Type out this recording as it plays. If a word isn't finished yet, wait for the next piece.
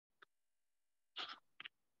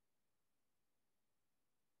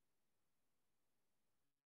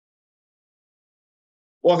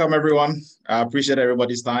Welcome, everyone. I appreciate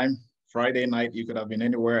everybody's time. Friday night, you could have been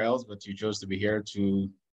anywhere else, but you chose to be here to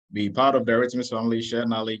be part of the Eretmis family, share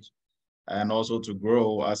knowledge, and also to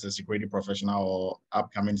grow as a security professional or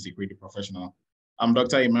upcoming security professional. I'm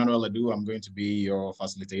Dr. Emmanuel Ledoux. I'm going to be your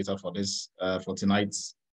facilitator for this, for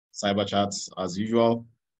tonight's cyber chats as usual.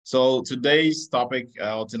 So tonight's topic,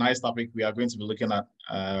 we are going to be looking at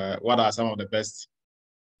what are some of the best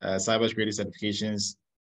cybersecurity certifications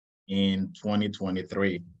in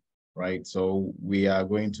 2023, right? So we are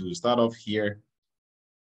going to start off here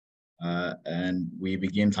and we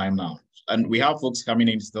begin time now. And we have folks coming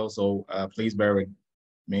in still, so please bear with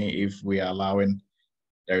me if we are allowing,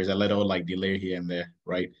 there is a little like delay here and there,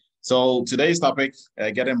 right? So today's topic,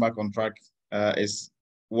 getting back on track, is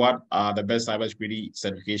what are the best cybersecurity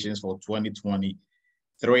certifications for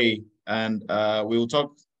 2023? And we will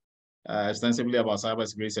talk extensively about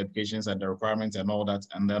cybersecurity certifications and the requirements and all that,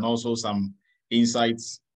 and then also some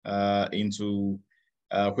insights into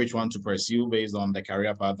which one to pursue based on the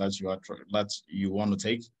career path that you want to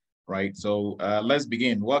take, right? So let's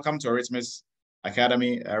begin. Welcome to Eretmis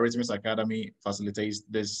Academy. Eretmis Academy facilitates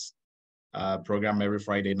this program every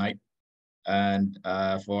Friday night. And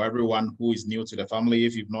for everyone who is new to the family,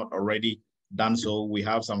 if you've not already done so, we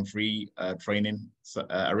have some free training,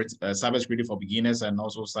 cybersecurity for beginners and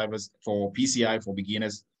also for PCI for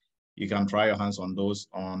beginners. You can try your hands on those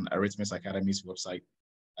on Eretmis Academy's website.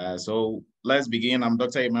 So let's begin. I'm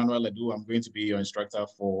Dr. Emmanuel Ledoux. I'm going to be your instructor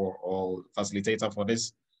or facilitator for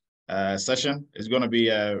this session. It's going to be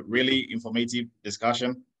a really informative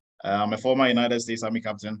discussion. I'm a former United States Army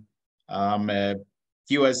captain. I'm a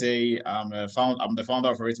QSA. I'm the founder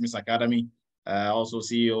of Eretmis Academy. Also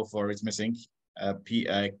CEO for Eretmis Inc.,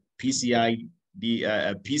 PCI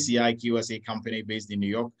QSA company based in New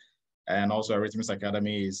York, and also Eretmis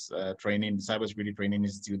Academy is cybersecurity training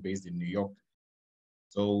institute based in New York.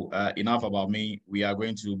 So enough about me. We are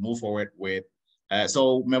going to move forward with.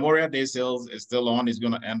 So Memorial Day sales is still on. It's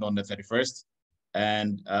going to end on the 31st,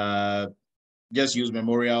 and just use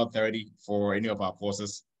Memorial 30 for any of our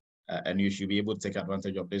courses, and you should be able to take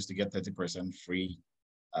advantage of this to get 30% free.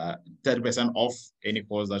 30% off any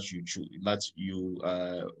course that you choose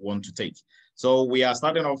want to take. So we are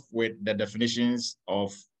starting off with the definitions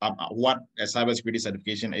of what a cybersecurity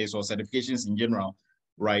certification is, or certifications in general,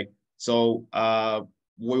 right? So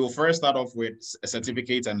we will first start off with a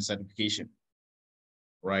certificate and certification,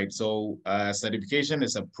 right? So certification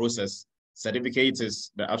is a process. Certificate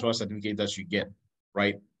is the actual certificate that you get,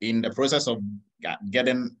 right? In the process of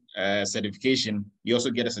getting a certification, you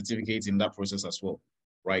also get a certificate in that process as well.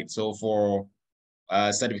 Right. So for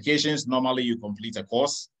certifications, normally you complete a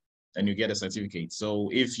course and you get a certificate.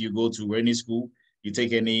 So if you go to any school, you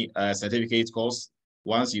take any certificate course,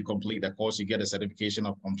 once you complete the course, you get a certification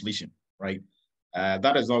of completion, right?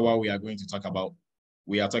 That is not what we are going to talk about.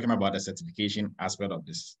 We are talking about the certification aspect of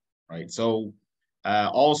this, right? So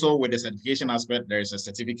also with the certification aspect, there is a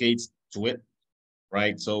certificate to it,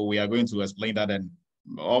 right? So we are going to explain that, and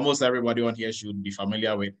almost everybody on here should be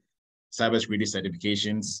familiar with cybersecurity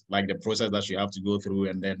certifications, like the process that you have to go through,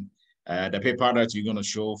 and then the paper that you're going to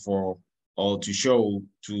show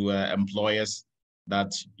to employers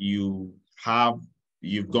that you've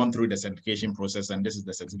gone through the certification process, and this is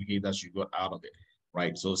the certificate that you got out of it,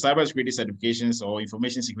 right? So cybersecurity certifications or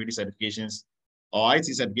information security certifications or IT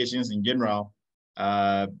certifications in general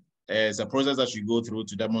is a process that you go through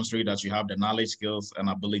to demonstrate that you have the knowledge, skills, and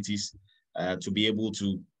abilities to be able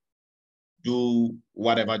to do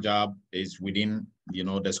whatever job is within,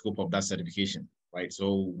 the scope of that certification, right?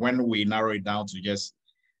 So when we narrow it down to just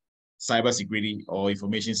cybersecurity or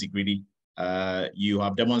information security, you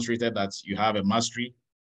have demonstrated that you have a mastery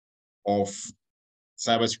of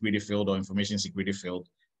cybersecurity field or information security field,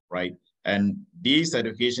 right? And these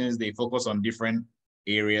certifications, they focus on different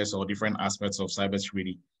areas or different aspects of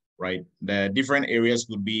cybersecurity, right? The different areas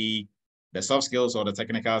could be the soft skills or the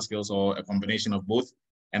technical skills or a combination of both.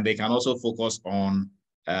 And they can also focus on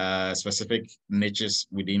specific niches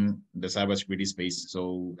within the cybersecurity space.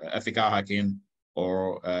 So ethical hacking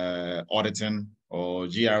or auditing or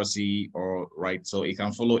GRC right. So it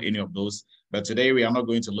can follow any of those. But today we are not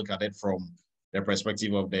going to look at it from the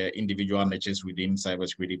perspective of the individual niches within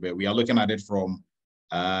cybersecurity, but we are looking at it from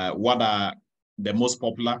what are the most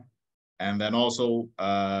popular, and then also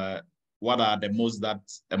what are the most that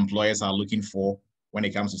employers are looking for when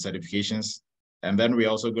it comes to certifications. And then we're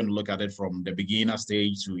also going to look at it from the beginner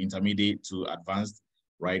stage to intermediate to advanced,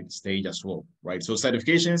 right, stage as well, right? So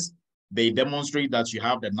certifications, they demonstrate that you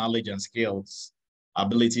have the knowledge and skills,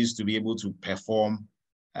 abilities to be able to perform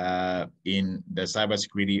in the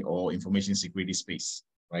cybersecurity or information security space,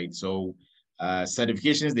 right? So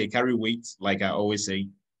Certifications, they carry weight, like I always say.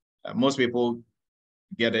 Most people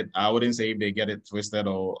get it. I wouldn't say if they get it twisted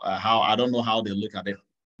or how, I don't know how they look at it.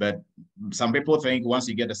 But some people think once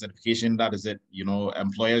you get a certification, that is it. You know,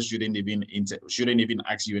 employers shouldn't even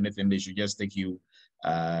ask you anything. They should just take you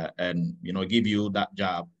and, you know, give you that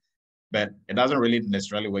job. But it doesn't really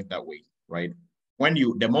necessarily work that way, right?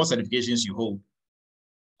 The more certifications you hold,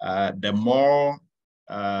 the more,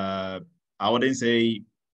 I wouldn't say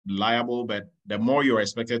liable, but the more you're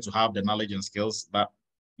expected to have the knowledge and skills that,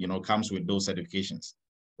 you know, comes with those certifications,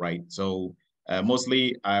 right? So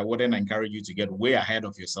mostly I wouldn't encourage you to get way ahead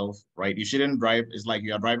of yourself, right? You shouldn't drive. It's like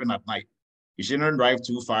you are driving at night. You shouldn't drive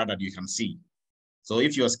too far that you can see. So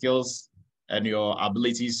if your skills and your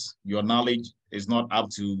abilities, your knowledge is not up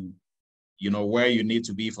to, you know, where you need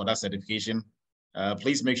to be for that certification,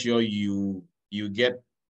 please make sure you get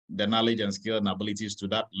the knowledge and skill and abilities to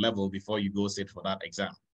that level before you go sit for that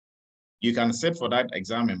exam. You can sit for that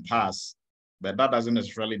exam and pass, but that doesn't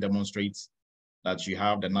necessarily demonstrate that you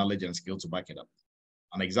have the knowledge and skill to back it up.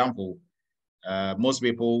 An example, most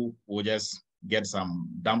people will just get some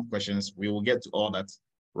dumb questions. We will get to all that,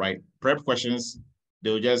 right? Prep questions,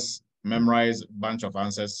 they'll just memorize a bunch of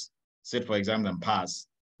answers, sit for exams and pass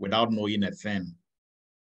without knowing a thing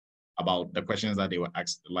about the questions that they were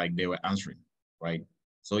asked, like they were answering, right?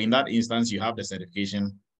 So in that instance, you have the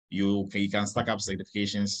certification, you can stack up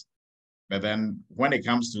certifications, but then when it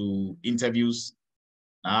comes to interviews,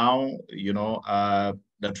 now, you know,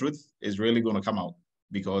 the truth is really going to come out,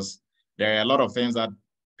 because there are a lot of things that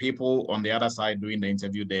people on the other side doing the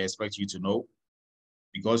interview, they expect you to know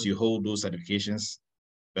because you hold those certifications,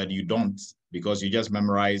 but you don't because you just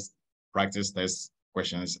memorize practice test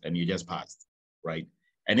questions and you just passed, right?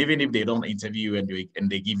 And even if they don't interview you and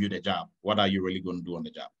they give you the job, what are you really going to do on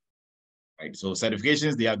the job, right? So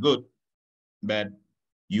certifications, they are good, but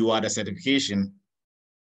you are the certification,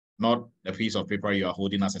 not a piece of paper you are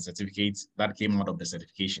holding as a certificate that came out of the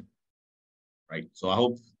certification, right? So I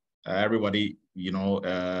hope everybody, you know,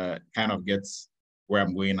 kind of gets where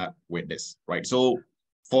I'm going at with this, right? So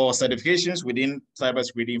for certifications within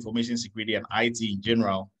cybersecurity, information security, and IT in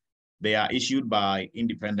general, they are issued by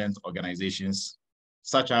independent organizations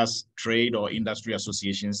such as trade or industry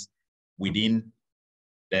associations within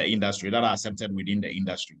the industry that are accepted within the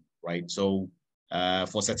industry, right? So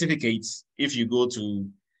for certificates, if you go to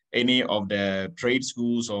any of the trade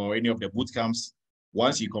schools or any of the boot camps,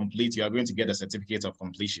 once you complete, you are going to get a certificate of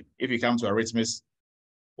completion. If you come to Eretmis,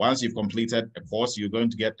 once you've completed a course, you're going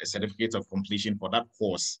to get a certificate of completion for that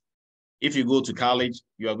course. If you go to college,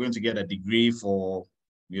 you are going to get a degree for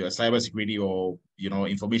your cybersecurity or, you know,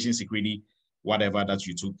 information security, whatever that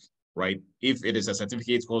you took, right? If it is a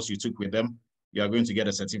certificate course you took with them, you are going to get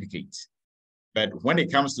a certificate. But when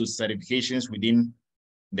it comes to certifications within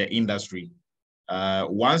the industry,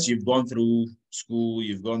 once you've gone through school,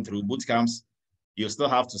 you've gone through boot camps, you still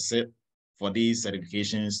have to sit for these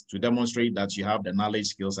certifications to demonstrate that you have the knowledge,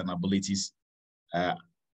 skills, and abilities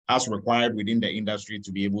as required within the industry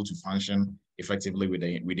to be able to function effectively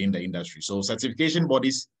within the industry. So certification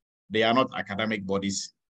bodies, they are not academic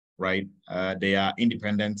bodies, right? They are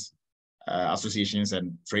independent associations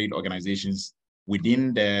and trade organizations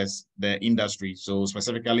within the industry. So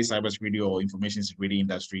specifically cybersecurity or information security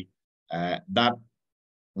industry that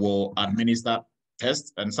will administer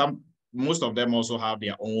tests, and most of them also have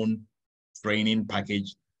their own training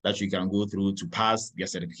package that you can go through to pass their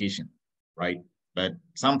certification, right? But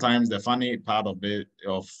sometimes the funny part of the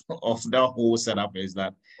whole setup is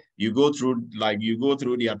that you go through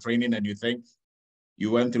their training and you think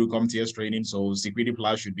you went through CompTIA's training, so Security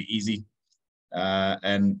Plus should be easy,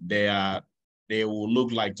 and they will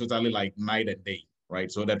look like totally like night and day,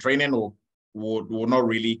 right? So the training will not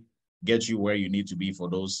really get you where you need to be for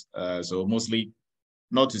those. So mostly,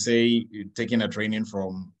 not to say taking a training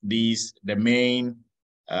from the main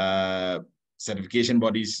certification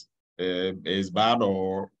bodies is bad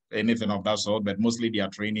or anything of that sort, but mostly their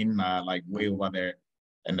training like way over there,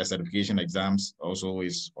 and the certification exams also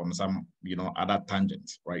is on some, you know, other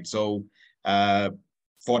tangents, right? So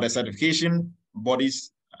for the certification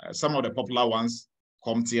bodies, some of the popular ones,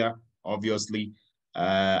 CompTIA, obviously,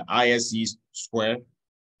 ISC Square,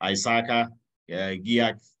 ISACA,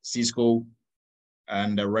 GIAC, Cisco,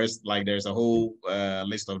 and the rest, like there's a whole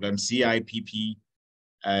list of them, CIPP,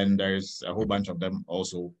 and there's a whole bunch of them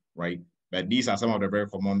also, right? But these are some of the very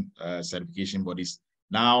common certification bodies.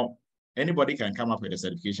 Now, anybody can come up with a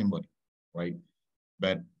certification body, right?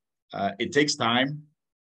 But it takes time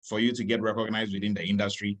for you to get recognized within the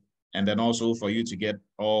industry, and then also for you to get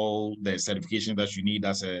all the certification that you need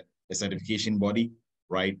as a certification body,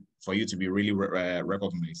 right? For you to be really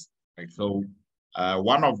recognized. Right. So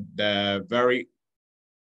one of the very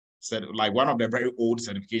old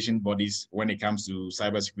certification bodies when it comes to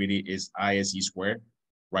cybersecurity is ISE Square,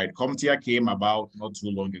 right? CompTIA came about not too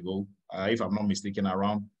long ago, if I'm not mistaken,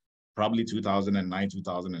 around probably 2009,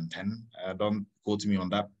 2010. Don't quote me on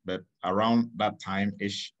that, but around that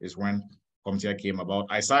time-ish is when CompTIA came about.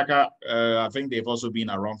 ISACA, I think they've also been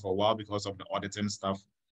around for a while because of the auditing stuff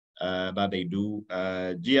that they do.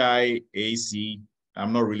 GIAC,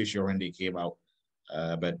 I'm not really sure when they came out,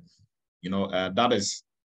 but that is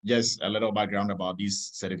just a little background about these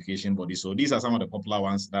certification bodies. So these are some of the popular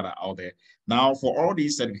ones that are out there. Now, for all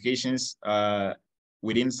these certifications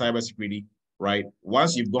within cybersecurity, right?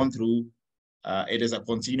 Once you've gone through, it is a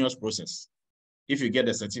continuous process. If you get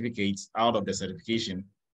the certificates out of the certification,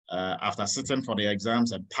 after sitting for the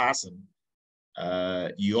exams and passing,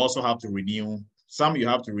 you also have to renew. Some you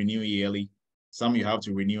have to renew yearly, some you have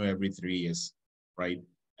to renew every 3 years, right?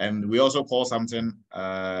 And we also call something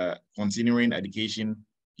continuing education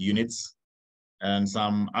units, and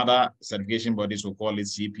some other certification bodies will call it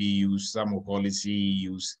CPUs, some will call it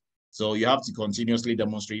CEUs. So you have to continuously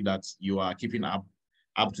demonstrate that you are keeping up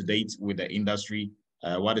to date with the industry,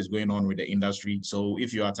 what is going on with the industry. So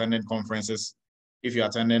if you're attending conferences, if you're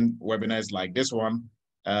attending webinars like this one,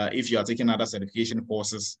 if you are taking other certification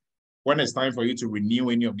courses, when it's time for you to renew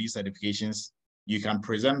any of these certifications, you can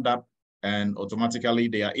present that, and automatically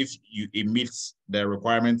it meets the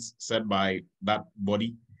requirements set by that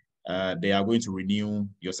body, they are going to renew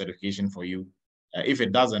your certification for you. If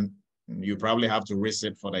it doesn't, you probably have to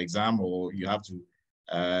resit for the exam, or you have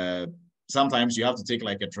to, sometimes you have to take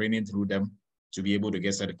like a training through them to be able to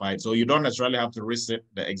get certified. So you don't necessarily have to resit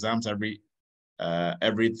the exams every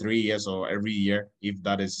 3 years or every year, if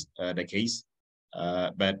that is the case.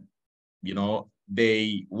 But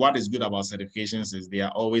what is good about certifications is they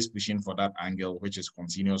are always pushing for that angle, which is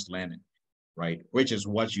continuous learning, right? Which is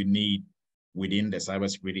what you need within the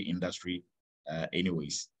cybersecurity industry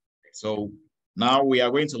anyways. So now we are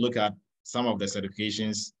going to look at some of the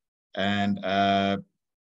certifications, and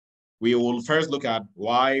we will first look at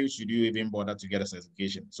why should you even bother to get a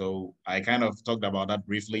certification. So I kind of talked about that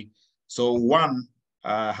briefly. So one,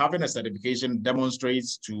 having a certification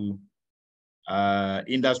demonstrates to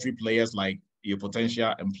industry players like your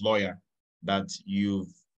potential employer that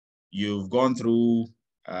you've gone through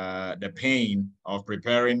the pain of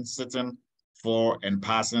preparing, sitting for and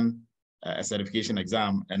passing a certification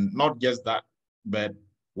exam. And not just that, but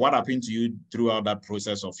what happened to you throughout that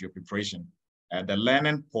process of your preparation. The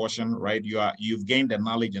learning portion, right? You've gained the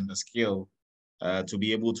knowledge and the skill to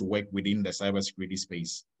be able to work within the cybersecurity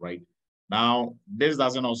space, right? Now, this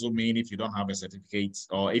doesn't also mean if you don't have a certificate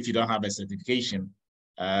or if you don't have a certification,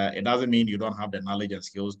 it doesn't mean you don't have the knowledge and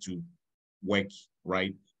skills to work,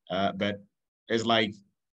 right? But it's like,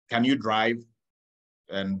 can you drive,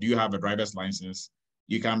 and do you have a driver's license?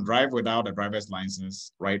 You can drive without a driver's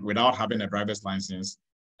license, right? Without having a driver's license.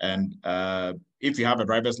 And if you have a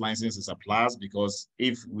driver's license, it's a plus, because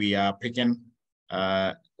if we are picking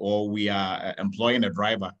or we are employing a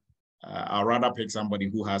driver, I'd rather pick somebody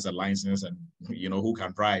who has a license and who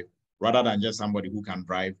can drive, rather than just somebody who can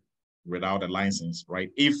drive without a license, right?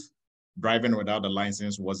 If driving without a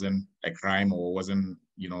license wasn't a crime or wasn't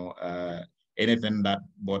anything that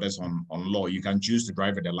borders on law, you can choose to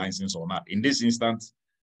drive with a license or not. In this instance,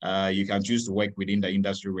 you can choose to work within the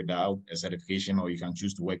industry without a certification, or you can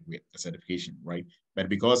choose to work with a certification, right? But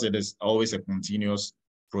because it is always a continuous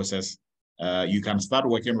process, you can start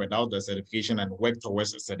working without the certification and work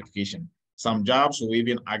towards a certification. Some jobs will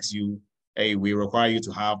even ask you, hey, we require you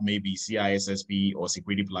to have maybe CISSP or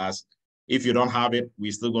Security Plus. If you don't have it,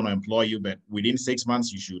 we're still going to employ you, but within 6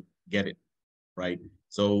 months, you should get it, right?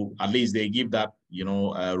 So at least they give that,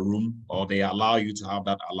 room, or they allow you to have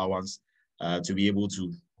that allowance to be able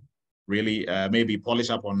to really maybe polish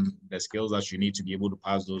up on the skills that you need to be able to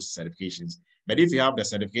pass those certifications. But if you have the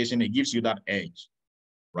certification, it gives you that edge,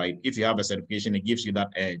 right? If you have a certification, it gives you that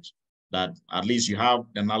edge that at least you have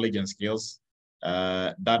the knowledge and skills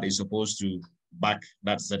that is supposed to back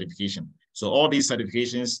that certification. So all these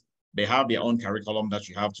certifications, they have their own curriculum that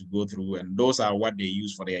you have to go through, and those are what they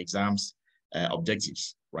use for the exams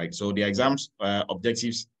objectives, right? So the exams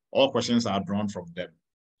objectives, all questions are drawn from them.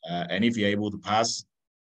 And if you're able to pass,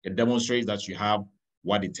 it demonstrates that you have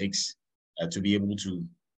what it takes to be able to,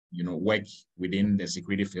 work within the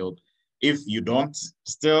security field. If you don't,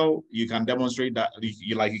 still you can demonstrate that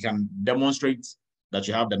you can demonstrate that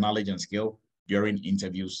you have the knowledge and skill during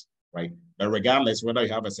interviews, right? But regardless whether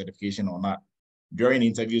you have a certification or not, during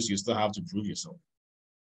interviews you still have to prove yourself,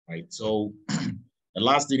 right? So the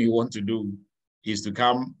last thing you want to do is to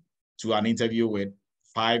come to an interview with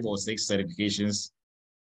 5 or 6 certifications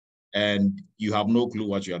and you have no clue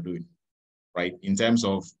what you are doing, right? In terms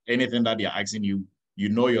of anything that they're asking you, you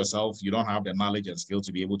know yourself, you don't have the knowledge and skill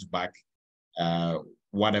to be able to back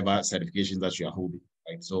whatever certifications that you are holding,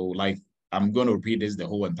 right? So like, I'm going to repeat this the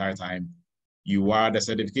whole entire time. You are the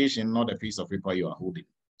certification, not a piece of paper you are holding.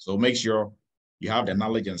 So make sure you have the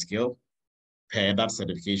knowledge and skill per that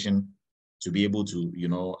certification to be able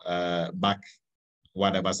to, back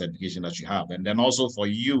whatever certification that you have. And then also for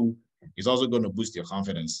you, it's also going to boost your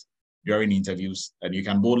confidence during interviews. And you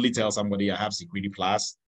can boldly tell somebody, I have Security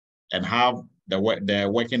Plus, and have the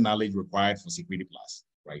working knowledge required for Security Plus,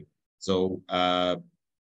 right? So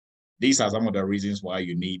these are some of the reasons why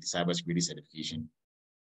you need cybersecurity certification.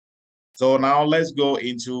 So now let's go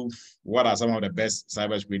into what are some of the best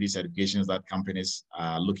cybersecurity certifications that companies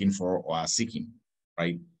are looking for or are seeking,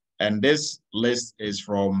 right? And this list is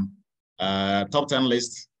from top 10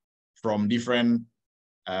 lists from different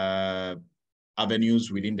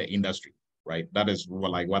avenues within the industry, right? That is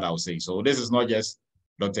like what I'll say. So this is not just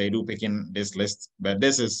Dr. Edu picking this list, but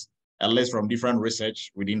this is a list from different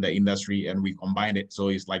research within the industry, and we combined it. So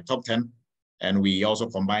it's like top 10, and we also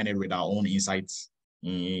combine it with our own insights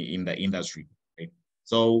in the industry. Okay?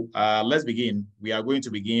 So let's begin. We are going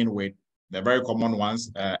to begin with the very common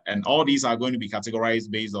ones, and all these are going to be categorized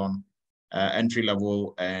based on entry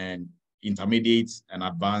level and intermediate and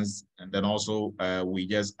advanced, and then also we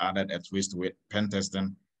just added a twist with pen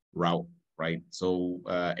testing route, right? So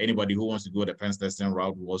anybody who wants to go the pen testing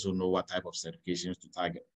route will also know what type of certifications to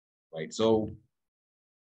target, right? So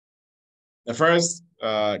the first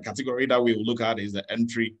category that we will look at is the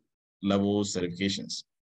entry level certifications.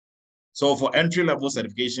 So for entry level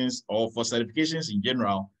certifications, or for certifications in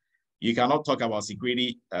general, you cannot talk about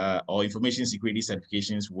security or information security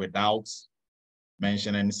certifications without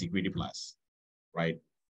mentioning Security Plus, right?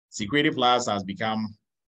 Security Plus has become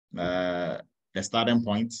the starting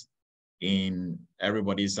point in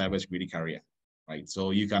everybody's cybersecurity career, right?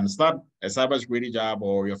 So you can start a cybersecurity job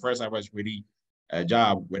or your first cybersecurity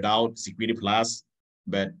job without Security Plus,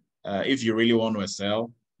 but if you really want to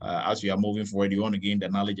excel, as you are moving forward, you want to gain the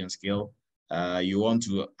knowledge and skill, you want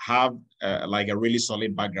to have like a really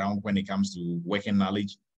solid background when it comes to working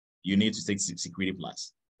knowledge, you need to take Security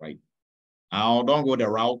Plus, right? Now, don't go the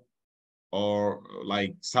route, or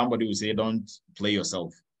like somebody will say, don't play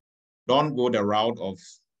yourself. Don't go the route of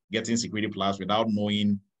getting Security Plus without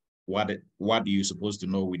knowing what you're supposed to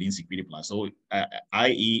know within Security Plus. So,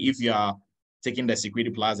 i.e., if you are taking the Security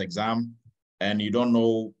Plus exam and you don't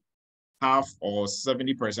know half or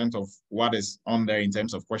 70% of what is on there in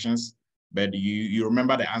terms of questions, but you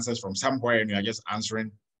remember the answers from somewhere and you are just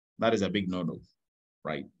answering, that is a big no-no,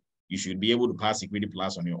 right? You should be able to pass Security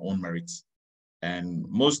Plus on your own merits. And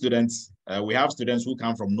most students, we have students who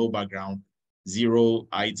come from no background, zero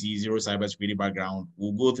IT, zero cybersecurity background,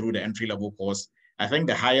 will go through the entry-level course. I think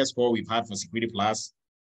the highest score we've had for Security Plus,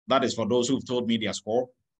 that is for those who've told me their score,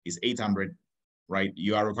 is 800, right?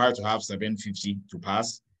 You are required to have 750 to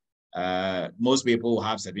pass. Most people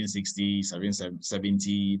have 760,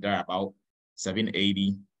 770, they're about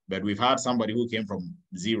 780, but we've had somebody who came from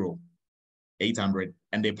 800,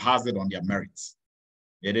 and they passed it on their merits.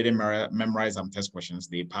 They didn't memorize some test questions.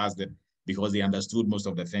 They passed it because they understood most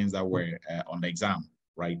of the things that were on the exam,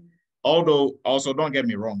 right? Although, also, don't get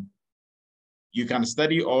me wrong, you can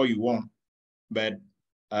study all you want, but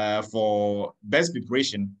for best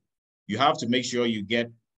preparation, you have to make sure you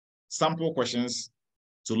get sample questions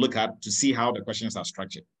to look at to see how the questions are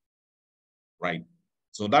structured, right?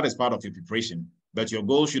 So that is part of your preparation, but your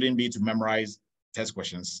goal shouldn't be to memorize test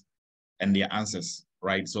questions and their answers,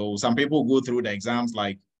 right? So some people go through the exams,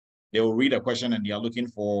 like they will read a question and they are looking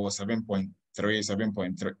for 7.3,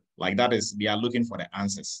 7.3. Like that is, they are looking for the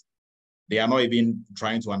answers. They are not even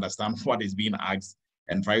trying to understand what is being asked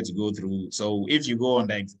and try to go through. So if you go on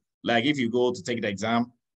the, like if you go to take the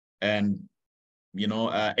exam and,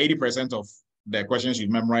 80% of the questions you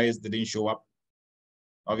memorized didn't show up,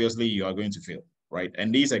 obviously you are going to fail, right?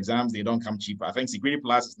 And these exams, they don't come cheap. I think Security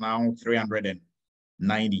Plus is now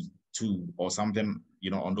 392 or something,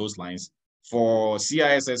 on those lines. For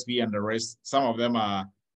CISSP and the rest, some of them are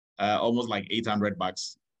almost like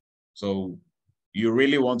 $800. So you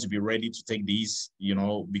really want to be ready to take these,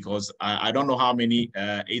 because I don't know how many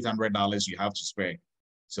 $800 you have to spare.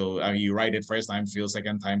 So you write it first time, fail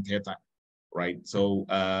second time, third time, right? So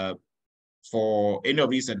for any of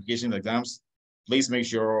these certification exams, please make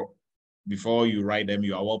sure before you write them,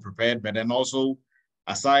 you are well prepared. But then also,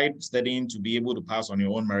 aside studying to be able to pass on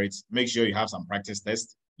your own merits, make sure you have some practice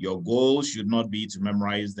tests. Your goal should not be to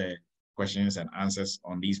memorize the questions and answers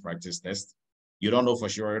on these practice tests. You don't know for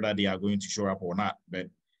sure that they are going to show up or not. But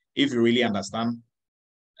if you really understand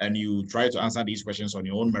and you try to answer these questions on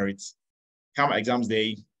your own merits, come exams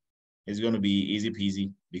day, it's going to be easy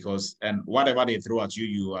peasy because, and whatever they throw at you,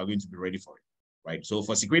 you are going to be ready for it, right? So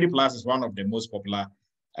for Security Plus is one of the most popular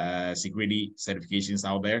security certifications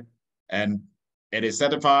out there. And it is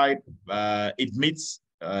certified, it meets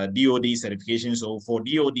DoD certification. So for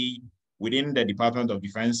DoD, within the Department of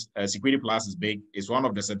Defense, Security Plus is big. It's one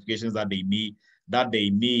of the certifications that they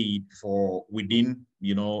need for within,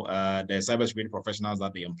 you know, the cybersecurity professionals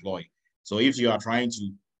that they employ. So if you are trying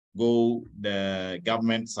to go the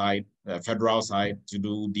government side, federal side to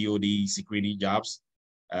do DoD security jobs,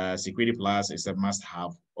 Security Plus is a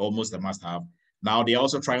must-have, almost a must-have. Now they're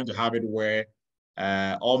also trying to have it where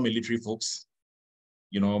all military folks,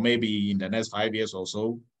 you know, maybe in the next 5 years or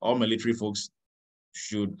so, all military folks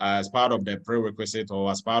should, as part of the prerequisite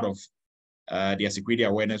or as part of their security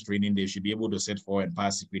awareness training, they should be able to sit for and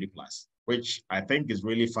pass Security Plus, which I think is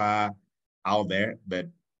really far out there, but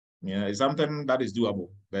you know, it's something that is doable.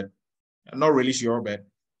 But I'm not really sure, but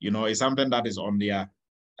you know, it's something that is on their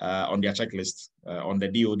checklist, on the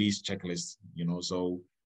DoD's checklist. You know, so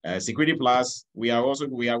Security Plus, we are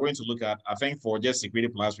going to look at. I think for just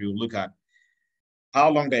Security Plus, we will look at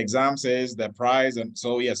how long the exam is, the price, and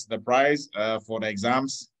so yes, the price for the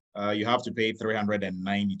exams, you have to pay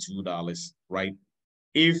 $392, right?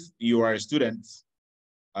 If you are a student,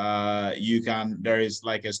 there is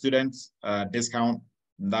like a student discount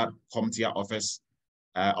that CompTIA offers.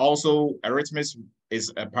 Also, Eretmis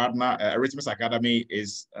is a partner. Eretmis Academy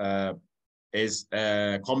is a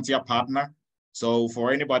CompTIA partner. So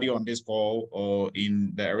for anybody on this call or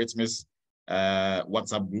in the Eretmis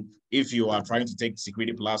WhatsApp group, if you are trying to take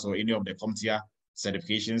Security Plus or any of the CompTIA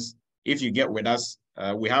certifications, if you get with us,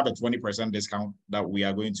 we have a 20% discount that we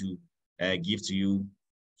are going to give to you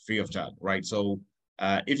free of charge, right? So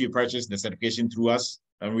if you purchase the certification through us,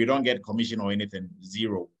 and we don't get commission or anything,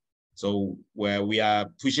 zero. So where we are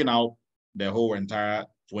pushing out the whole entire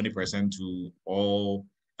 20% to all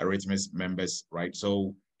Eretmis members, right?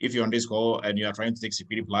 So if you're on this call and you are trying to take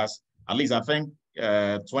Security Plus, at least I think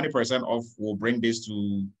 20% off will bring this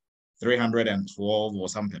to 312 or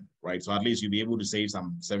something, right? So at least you'll be able to save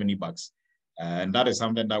some $70. And that is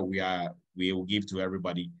something that we will give to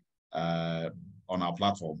everybody on our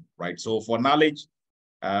platform, right? So for knowledge,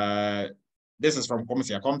 this is from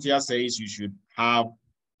CompTIA. CompTIA says you should have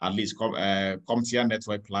at least CompTIA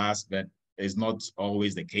Network Plus, but it's not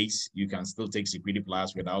always the case. You can still take Security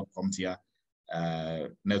Plus without CompTIA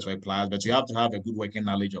Network Plus, but you have to have a good working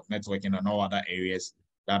knowledge of networking and all other areas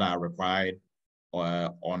that are required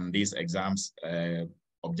on these exams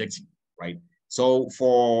objective, right? So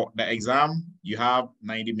for the exam, you have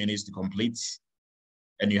 90 minutes to complete,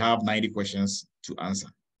 and you have 90 questions to answer,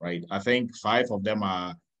 right? I think 5 of them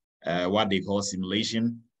are what they call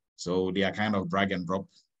simulation. So they are kind of drag and drop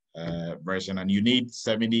version, and you need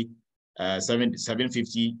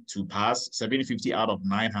 750 to pass, 750 out of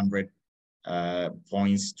 900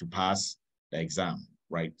 points to pass the exam,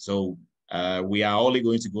 right? So we are only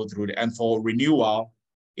going to go through the, and for renewal,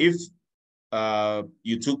 if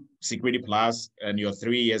you took Security Plus and your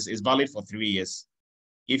 3 years is valid for 3 years,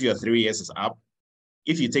 if your 3 years is up,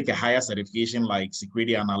 if you take a higher certification like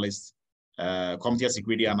Security Analyst, CompTIA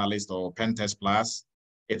Security Analyst or Pen Test Plus,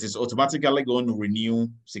 it is automatically going to renew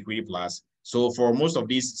Security Plus. So for most of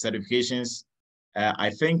these certifications,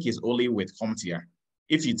 I think it's only with CompTIA.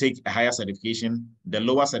 If you take a higher certification, the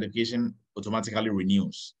lower certification automatically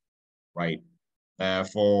renews, right?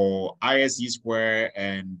 For ISC Square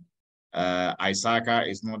and ISACA,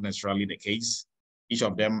 it's not necessarily the case. Each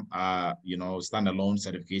of them are, you know, standalone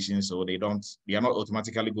certifications, so they are not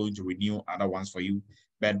automatically going to renew other ones for you.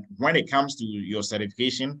 But when it comes to your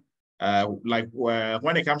certification,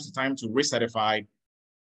 when it comes to time to recertify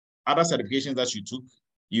other certifications that you took,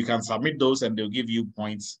 you can submit those and they'll give you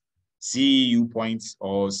points, CEU points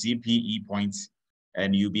or CPE points,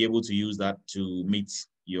 and you'll be able to use that to meet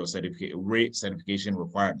your certification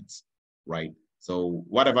requirements, right? So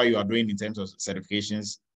whatever you are doing in terms of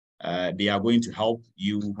certifications, they are going to help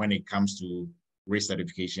you when it comes to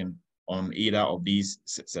recertification on either of these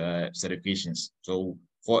certifications. So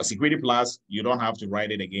for Security Plus, you don't have to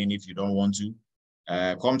write it again if you don't want to.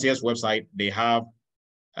 CompTIA's website, they have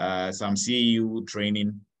some CEU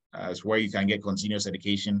training where you can get continuous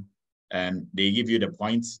education, and they give you the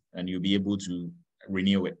points and you'll be able to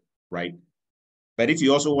renew it, right? But if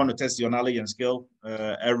you also want to test your knowledge and skill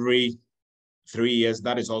every 3 years,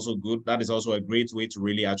 that is also good. That is also a great way to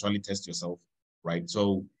really actually test yourself, right?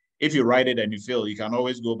 So if you write it and you fail, you can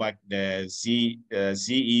always go back the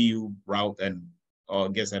CEU route and or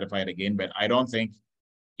get certified again. But I don't think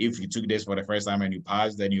if you took this for the first time and you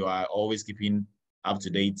passed, then you are always keeping up to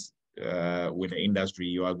date with the industry.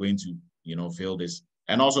 You are going to, fail this.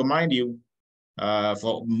 And also, mind you,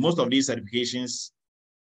 for most of these certifications,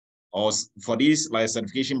 or for these like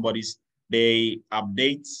certification bodies, they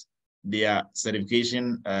update their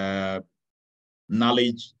certification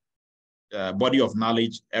knowledge, body of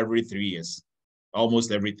knowledge every 3 years,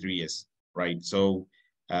 almost every 3 years, right? So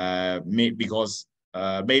because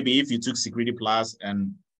maybe if you took Security Plus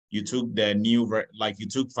and you took the new, like you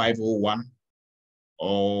took 501,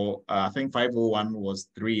 or I think 501 was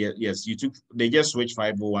 3 years. Yes, they just switched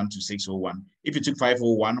 501 to 601. If you took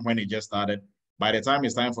 501 when it just started, by the time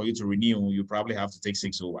it's time for you to renew, you probably have to take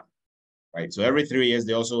 601, right? So every 3 years,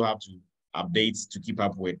 they also have to update to keep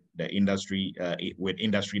up with the industry, with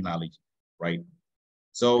industry knowledge, right?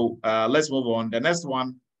 So let's move on. The next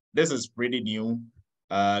one, this is pretty new,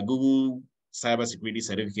 Google Cybersecurity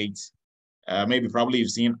Certificate. Maybe probably you've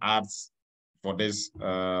seen ads for this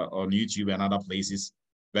on YouTube and other places,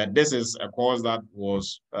 but this is a course that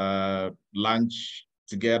was launched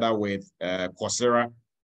together with Coursera,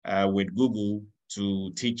 with Google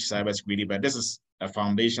to teach cybersecurity. But this is a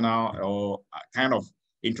foundational or kind of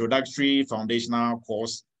introductory foundational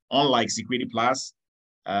course. Unlike Security Plus,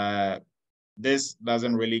 this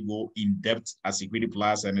doesn't really go in depth as Security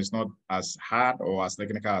Plus, and it's not as hard or as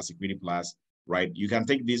technical as Security Plus, right? You can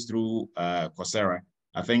take this through Coursera.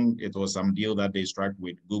 I think it was some deal that they struck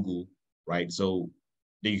with Google, right? So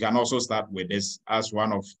you can also start with this as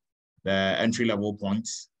one of the entry-level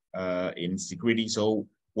points in security. So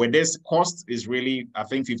with this, cost is really, I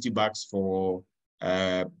think, $50 for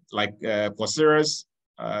Coursera's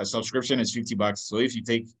subscription is $50. So if you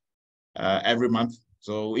take every month,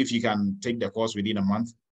 so if you can take the course within a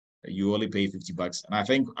month, you only pay $50. And I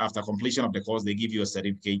think after completion of the course, they give you a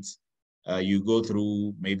certificate. You go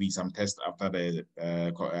through maybe some tests after the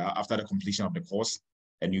completion of the course,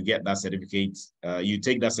 and you get that certificate. You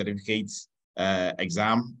take that certificate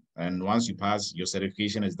exam, and once you pass, your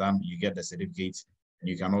certification is done. You get the certificate, and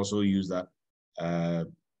you can also use that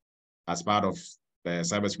as part of the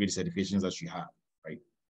cybersecurity certifications that you have, right?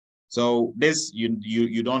 So this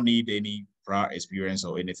you don't need any prior experience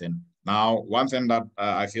or anything. Now, one thing that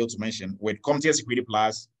I failed to mention with CompTIA Security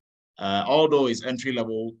Plus, although it's entry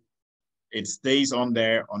level, it stays on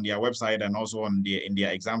there on their website and also in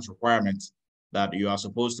their exams requirements that you are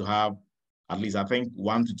supposed to have at least, I think,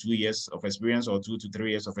 1 to 2 years of experience or 2 to 3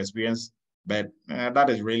 years of experience. But that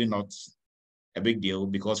is really not a big deal,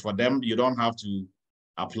 because for them, you don't have to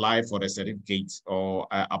apply for the certificate or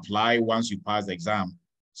apply once you pass the exam.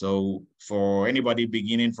 So for anybody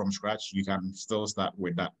beginning from scratch, you can still start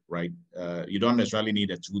with that, right? You don't necessarily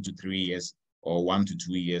need a 2 to 3 years or 1 to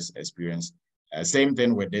 2 years experience. Same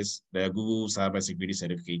thing with this, the Google Cybersecurity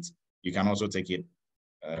Certificate. You can also take it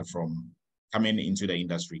from coming into the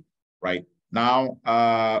industry, right? Now,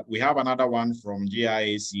 we have another one from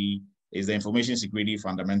GIAC, is the Information Security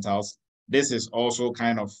Fundamentals. This is also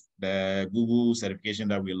kind of the Google certification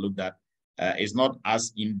that we looked at. It's not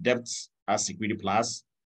as in-depth as Security Plus,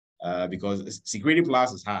 because Security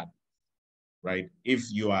Plus is hard, right? If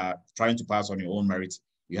you are trying to pass on your own merit,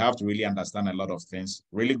 you have to really understand a lot of things,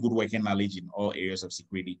 really good working knowledge in all areas of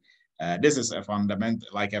security. This is a fundamental,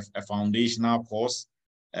 like a foundational course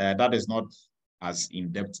that is not as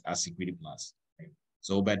in-depth as Security Plus. Right?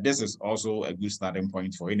 So, but this is also a good starting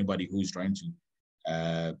point for anybody who is trying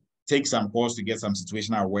to take some course to get some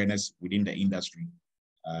situational awareness within the industry.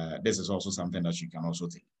 This is also something that you can also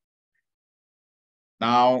take.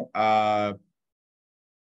 Now,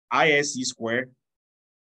 ISC Square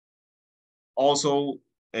also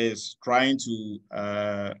is trying to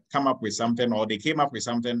come up with something, or they came up with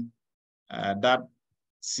something that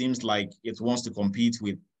seems like it wants to compete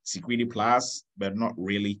with Security Plus, but not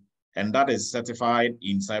really. And that is certified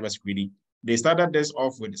in cybersecurity. They started this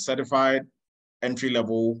off with certified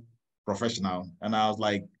entry-level professional. And I was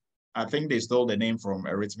like, I think they stole the name from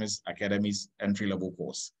Eretmis Academy's entry-level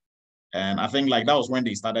course. And I think like that was when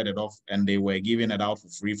they started it off, and they were giving it out for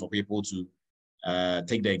free for people to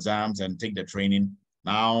take the exams and take the training.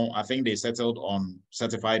 Now, I think they settled on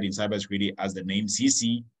certified in cybersecurity as the name,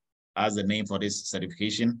 CC as the name for this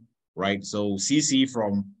certification, right? So CC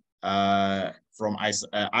from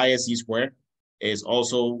ISC Square is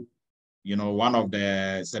also, one of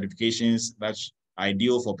the certifications that's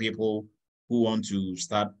ideal for people who want to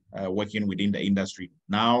start working within the industry.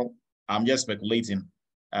 Now, I'm just speculating.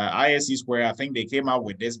 ISC Square, I think they came out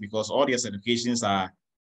with this because all their certifications are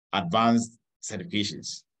advanced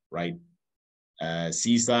certifications, right?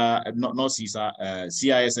 CISA, not CISA,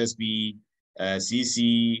 CISSP,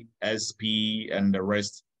 CC, SP, and the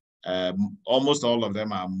rest. Almost all of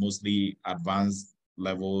them are mostly advanced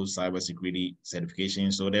level cybersecurity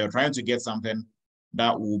certification. So they're trying to get something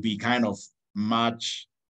that will be kind of match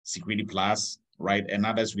security plus, right? And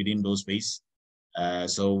others within those space.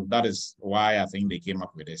 So that is why I think they came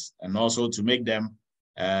up with this. And also to make them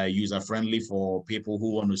user-friendly for people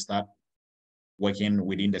who want to start working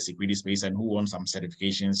within the security space and who want some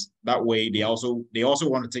certifications. That way, they also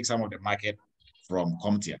want to take some of the market from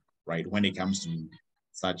CompTIA, right? When it comes to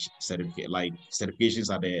such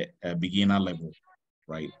certifications at the beginner level,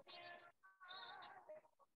 right?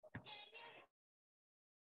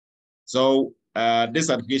 So this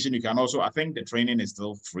certification, you can also, I think the training is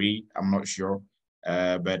still free. I'm not sure,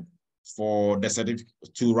 but for the certificate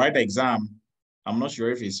to write the exam, I'm not sure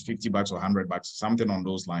if it's $50 or $100, something on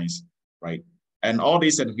those lines, right? And all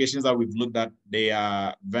these certifications that we've looked at, they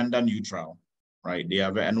are vendor neutral, right? They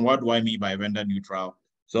are, and what do I mean by vendor neutral?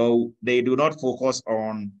 So they do not focus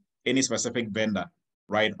on any specific vendor,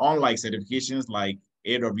 right? Unlike certifications like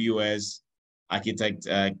AWS, architect,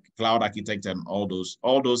 cloud architect, and all those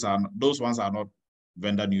ones are not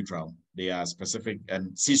vendor neutral. They are specific,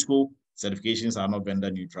 and Cisco certifications are not vendor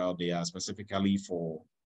neutral. They are specifically for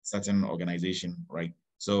certain organization, right?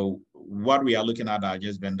 So what we are looking at are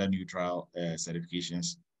just vendor neutral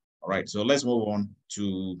certifications. All right, so let's move on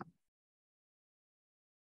to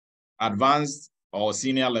advanced or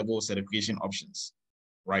senior level certification options,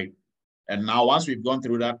 right? And now once we've gone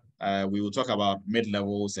through that, we will talk about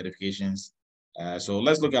mid-level certifications. So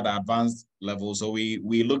let's look at the advanced level. So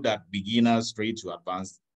we looked at beginners straight to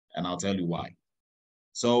advanced, and I'll tell you why.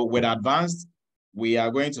 So with advanced, we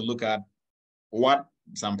are going to look at what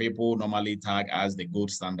some people normally tag as the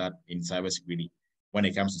gold standard in cybersecurity when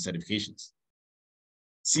it comes to certifications.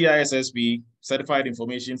 CISSP, Certified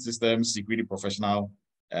Information Systems Security Professional.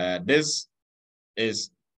 This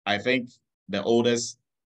is, I think, the oldest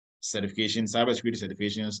certification, cybersecurity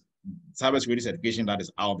certification that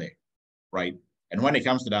is out there, right? And when it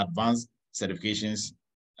comes to the advanced certifications,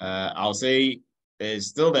 I'll say it's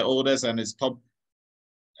still the oldest and it's top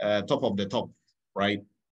of the top, right?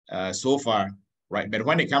 So far, right? But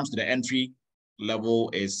when it comes to the entry level,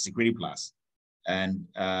 is Security Plus, and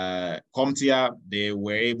CompTIA, they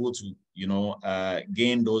were able to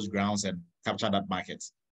gain those grounds and capture that market.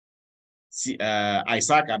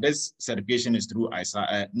 ISACA, this certification is through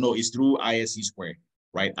ISACA. No, it's through ISC Square,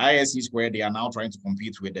 right? ISC Square, they are now trying to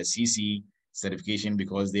compete with the CC certification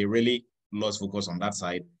because they really lost focus on that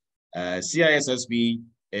side. CISSP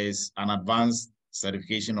is an advanced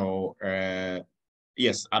certification, or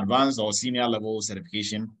yes, advanced or senior level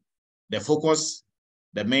certification.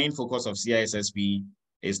 The main focus of CISSP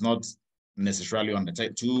is not necessarily on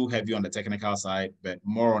the too heavy on the technical side, but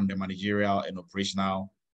more on the managerial and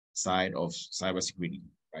operational side of cybersecurity,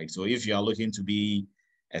 right? So if you are looking to be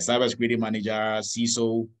a cybersecurity manager,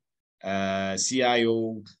 CISO,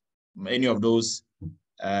 CIO, any of those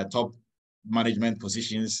top management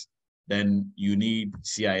positions, then you need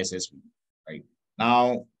CISSP, right?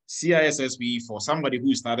 Now, CISSP, for somebody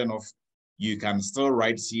who is starting off, you can still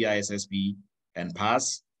write CISSP and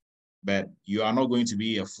pass, but you are not going to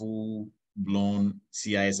be a full-blown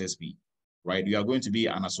CISSP, right? You are going to be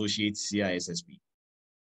an associate CISSP.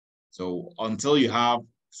 So until you have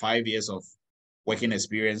 5 years of working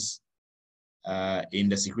experience in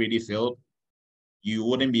the security field, you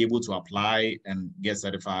wouldn't be able to apply and get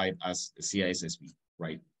certified as a CISSP,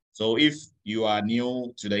 right? So if you are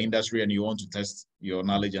new to the industry and you want to test your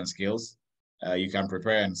knowledge and skills, you can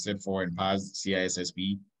prepare and sit for and pass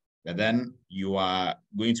CISSP, but then you are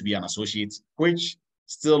going to be an associate, which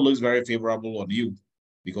still looks very favorable on you,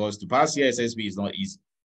 because to pass CISSP is not easy,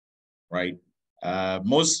 right?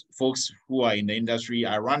 Most folks who are in the industry,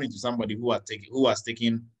 I ran into somebody who has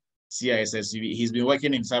taken CISSP. He's been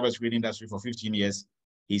working in cybersecurity industry for 15 years.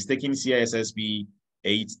 He's taken CISSP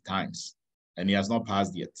 8 times, and he has not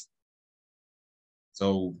passed yet.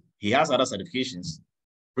 So he has other certifications.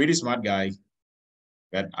 Pretty smart guy,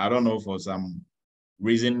 but I don't know, for some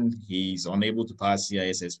reason he's unable to pass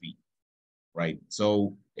CISSP, right?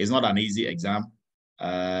 So it's not an easy exam.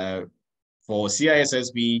 For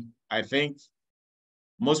CISSP, I think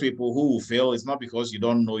most people who will fail, it's not because you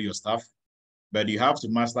don't know your stuff, but you have to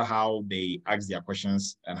master how they ask their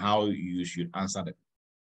questions and how you should answer them,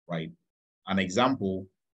 right? An example,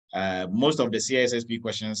 most of the CISSP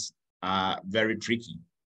questions are very tricky.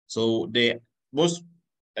 So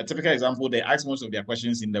a typical example, they ask most of their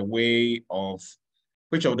questions in the way of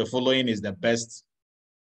which of the following is the best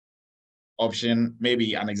option.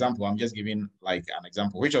 Maybe an example, I'm just giving like an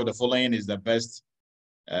example. Which of the following is the best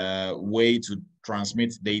way to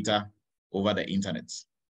transmit data over the internet,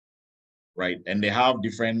 right? And they have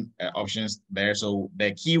different options there. So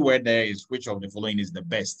the keyword there is which of the following is the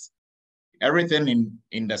best. Everything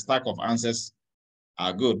in the stack of answers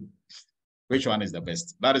are good. Which one is the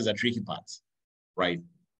best? That is the tricky part, right?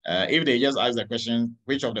 If they just ask the question,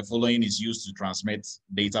 which of the following is used to transmit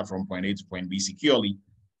data from point A to point B securely,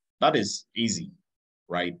 that is easy,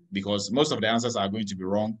 right? Because most of the answers are going to be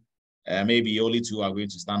wrong. Maybe only two are going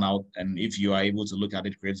to stand out. And if you are able to look at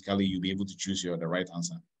it critically, you'll be able to choose the right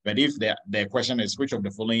answer. But if the question is which of the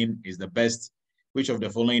following is the best, which of the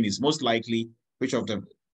following is most likely, which of the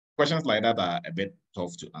questions like that are a bit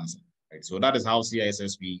tough to answer, right? So that is how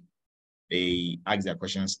CISSP, they ask their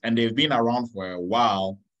questions, and they've been around for a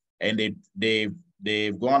while, and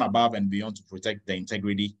they've gone above and beyond to protect the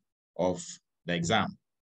integrity of the exam,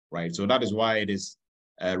 right? So that is why it is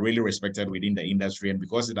really respected within the industry, and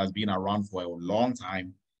because it has been around for a long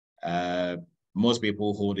time, most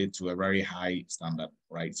people hold it to a very high standard,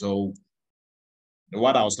 right? So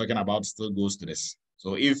what I was talking about still goes to this.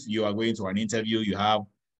 So if you are going to an interview, you have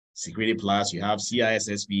Security Plus, you have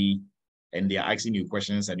CISSP, and they are asking you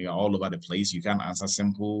questions and you're all over the place, you can't answer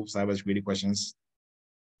simple cybersecurity questions.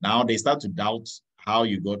 Now they start to doubt how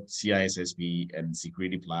you got CISSP and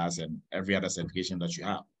Security Plus and every other certification that you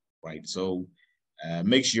have, right? So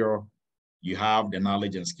make sure you have the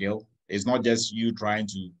knowledge and skill. It's not just you trying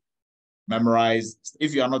to memorize.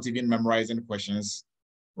 If you are not even memorizing questions,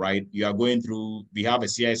 right? You are going through, we have a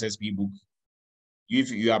CISSP book. If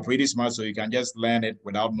you are pretty smart, so you can just learn it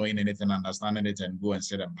without knowing anything, understanding it, and go and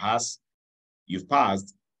sit and pass. You've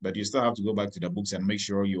passed, but you still have to go back to the books and make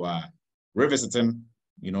sure you are revisiting,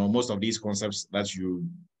 most of these concepts that you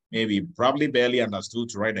maybe probably barely understood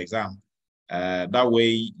to write the exam. That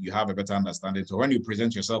way you have a better understanding. So when you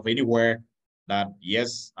present yourself anywhere that,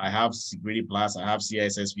 yes, I have Security Plus, I have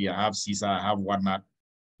CISSP, I have CISA, I have whatnot,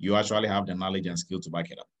 you actually have the knowledge and skill to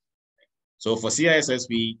back it up. So for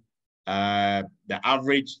CISSP, the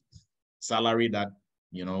average salary that,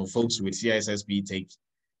 folks with CISSP take,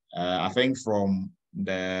 I think from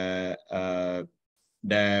the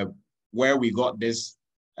where we got this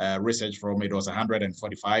research from, it was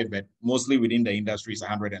 145, but mostly within the industry is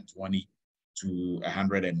 120 to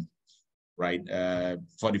 100 and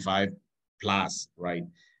 45 plus, right?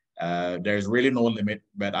 There's really no limit,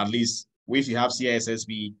 but at least if you have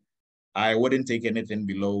CISSP, I wouldn't take anything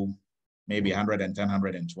below maybe 110,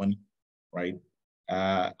 120, right?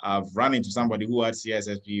 I've run into somebody who had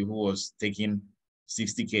CISSP who was taking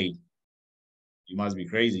 60K. You must be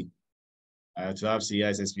crazy to have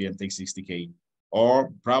CISSP and take 60K.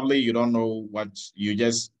 Or probably you don't know what, you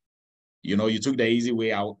just, you took the easy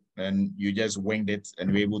way out and you just winged it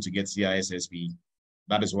and were able to get CISSP.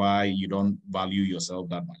 That is why you don't value yourself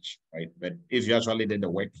that much, right? But if you actually did the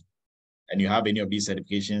work and you have any of these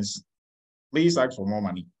certifications, please ask for more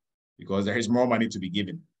money because there is more money to be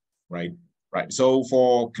given, right? Right. So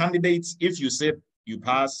for candidates, if you said you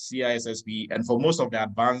pass CISSP, and for most of the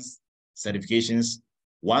advanced certifications,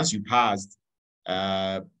 once you passed,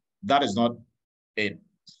 that is not it.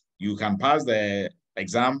 You can pass the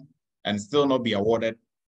exam and still not be awarded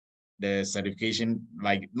the certification,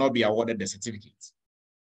 like not be awarded the certificate,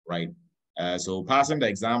 right? So passing the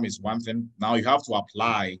exam is one thing. Now you have to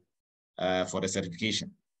apply for the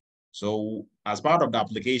certification. So as part of the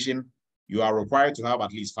application, you are required to have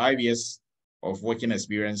at least 5 years of working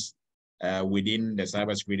experience within the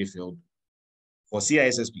cybersecurity field for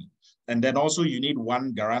CISSP. And then also you need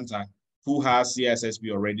one guarantor who has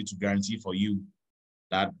CISSP already to guarantee for you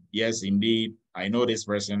that, yes, indeed, I know this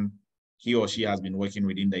person, he or she has been working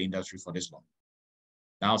within the industry for this long.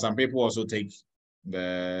 Now, some people also take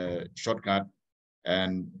the shortcut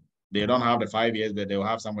and they don't have the 5 years, but they'll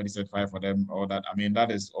have somebody certify for them or that. I mean,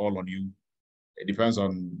 that is all on you. It depends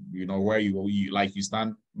on, where you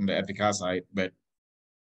stand in the ethical side. But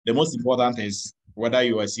the most important is whether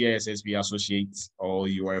you are a CISSP associate or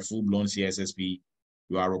you are a full-blown CISSP,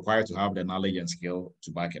 you are required to have the knowledge and skill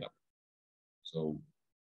to back it up. So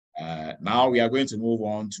now we are going to move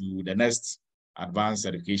on to the next advanced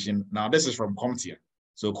certification. Now, this is from CompTIA.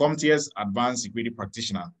 So CompTIA's Advanced Security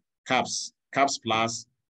Practitioner, CAPS Plus,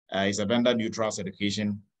 is a vendor-neutral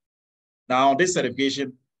certification. Now, this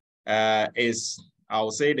certification is, I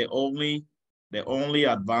would say, the only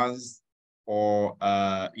advanced or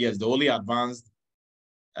the only advanced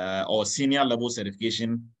or senior level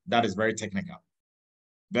certification that is very technical,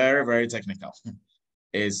 very, very technical,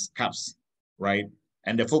 is CAPS, right?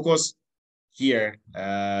 And the focus here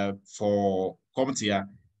for CompTIA,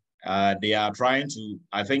 they are trying to,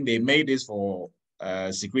 I think they made this for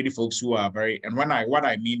security folks who are very, and what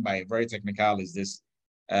I mean by very technical is this,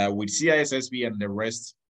 with CISSP and the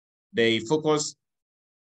rest, they focus,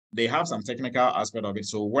 they have some technical aspect of it.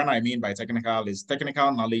 So what I mean by technical is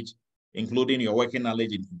technical knowledge, including your working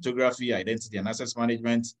knowledge in cryptography, identity and access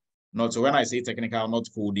management. Not so when I say technical, not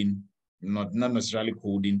coding, not necessarily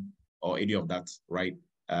coding or any of that, right?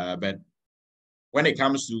 But when it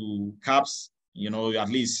comes to CAPS, you know, at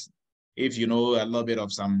least if you know a little bit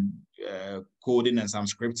of some coding and some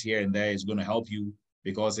scripts here and there, is going to help you,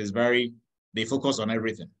 because it's very, they focus on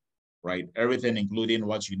everything, right? Everything, including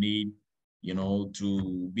what you need, you know,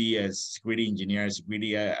 to be a security engineer,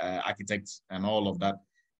 security architect, and all of that.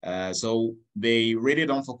 So they really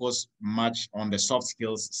don't focus much on the soft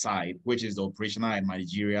skills side, which is the operational and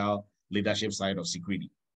managerial leadership side of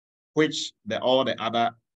security, which all the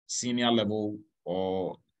other senior level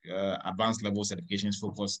or advanced level certifications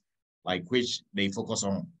focus, like which they focus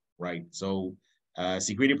on, right? So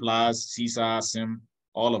Security Plus, CISA, SIM,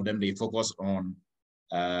 all of them, they focus on,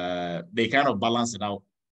 they kind of balance it out,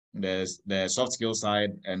 the soft skill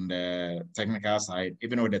side and the technical side,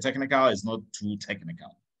 even though the technical is not too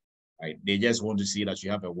technical, right? They just want to see that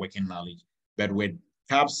you have a working knowledge. But with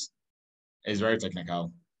CAPS, it's very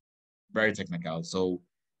technical, very technical. So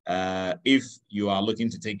if you are looking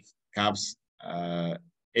to take CAPS,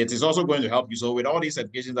 it is also going to help you. So with all these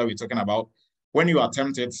certifications that we're talking about, when you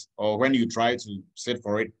attempt it or when you try to sit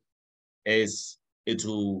for it, it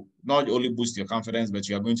will not only boost your confidence, but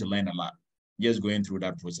you are going to learn a lot just going through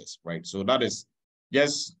that process, right? So that is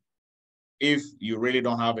just, if you really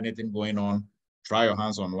don't have anything going on, try your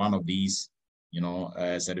hands on one of these, you know,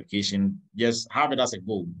 certification. Just have it as a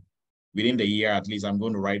goal. Within the year, at least I'm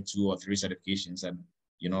going to write 2 or 3 certifications, and,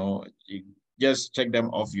 you know, just check them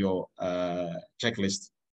off your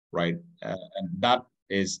checklist, right? And that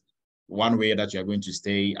is one way that you're going to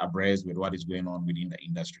stay abreast with what is going on within the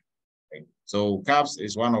industry, right? So CAPS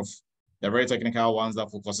is one of the very technical ones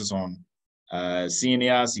that focuses on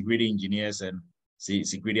senior security engineers and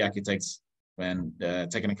security architects and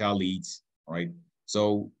technical leads, right?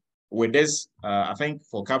 So with this, I think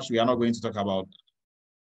for CAPS, we are not going to talk about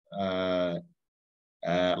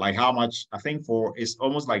like how much. I think it's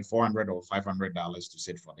almost like $400 or $500 to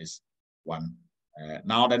sit for this one.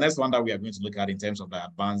 Now, the next one that we are going to look at in terms of the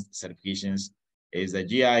advanced certifications is the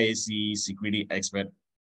GIAC Security Expert.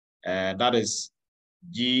 That is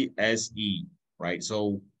GSE, right?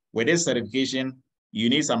 So with this certification, you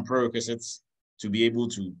need some prerequisites to be able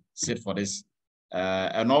to sit for this.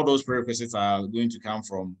 And all those prerequisites are going to come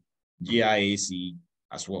from GIAC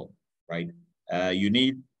as well, right? You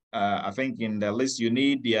need, I think in the list, you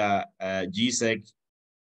need the GSEC,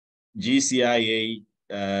 GCIA,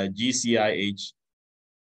 GCIH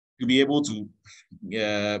to be able to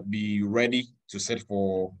be ready to sit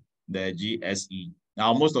for the GSE.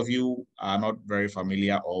 Now, most of you are not very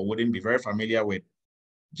familiar or wouldn't be very familiar with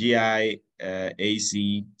GIAC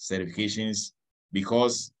certifications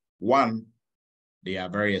because, one, they are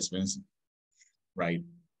very expensive, right?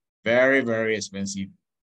 Very, very expensive.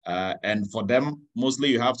 And for them, mostly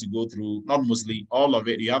you have to go through, not mostly, all of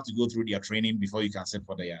it, you have to go through their training before you can sit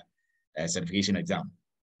for their certification exam,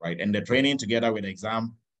 right? And the training together with the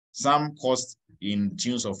exam, some cost in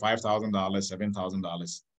tunes of $5,000,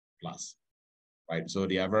 $7,000 plus, right? So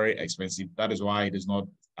they are very expensive. That is why it is not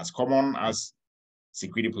as common as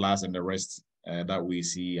Security Plus and the rest that we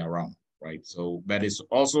see around, right? So, but it's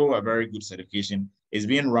also a very good certification. It's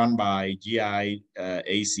being run by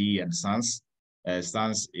GIAC and SANS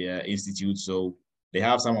Institute. So they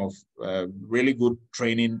have some of really good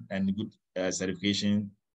training and good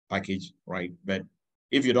certification package, right? But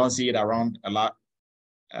if you don't see it around a lot,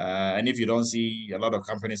 and if you don't see a lot of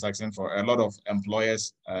companies asking for, a lot of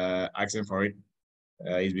employers asking for it,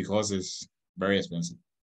 it's because it's very expensive.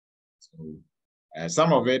 So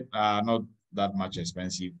some of it are not that much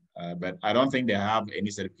expensive, but I don't think they have any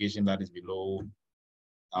certification that is below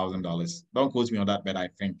 $1,000. Don't quote me on that, but I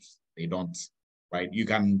think they don't, right? You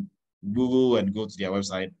can Google and go to their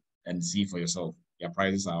website and see for yourself. Their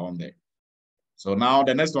prices are on there. So now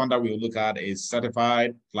the next one that we'll look at is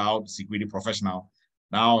Certified Cloud Security Professional.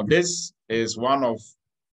 Now, this is one of,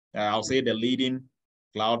 I'll say, the leading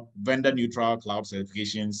cloud vendor-neutral cloud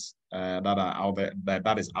certifications that are out there.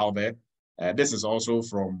 That is out there. This is also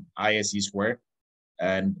from ISC Square,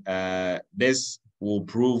 and this will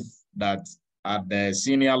prove that at the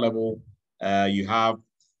senior level, you have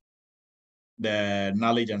the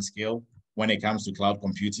knowledge and skill when it comes to cloud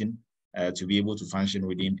computing to be able to function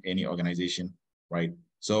within any organization, right?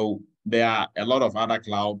 So there are a lot of other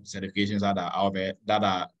cloud certifications that are out there that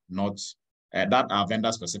are not, that are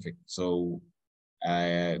vendor specific. So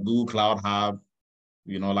Google Cloud have,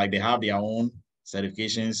 you know, like they have their own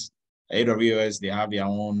certifications. AWS, they have their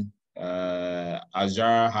own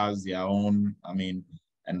Azure has their own, I mean,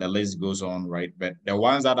 and the list goes on, right? But the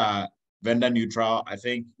ones that are vendor neutral, I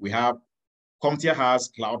think we have, CompTIA has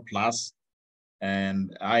Cloud Plus,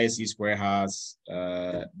 and ISC Square has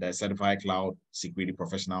the Certified Cloud Security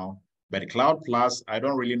Professional. But Cloud Plus, I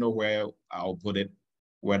don't really know where I'll put it,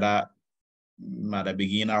 whether at a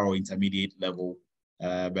beginner or intermediate level,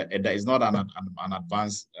 but it is not an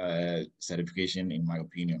advanced certification in my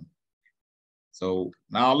opinion. So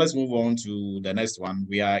now let's move on to the next one.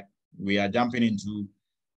 We are jumping into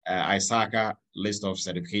ISACA list of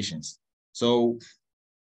certifications. So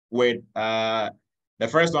with the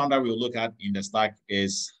first one that we'll look at in the stack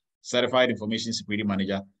is Certified Information Security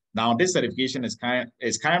Manager. Now this certification is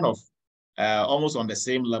kind of almost on the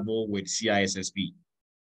same level with CISSP,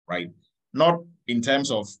 right? Not in terms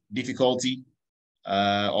of difficulty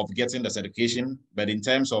of getting the certification, but in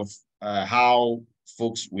terms of how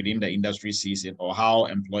folks within the industry sees it, or how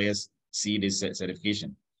employers see this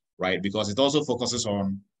certification, right? Because it also focuses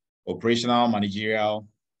on operational, managerial,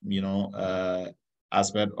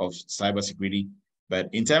 aspect of cybersecurity. But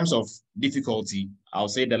in terms of difficulty, I'll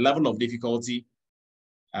say the level of difficulty,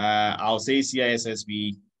 I'll say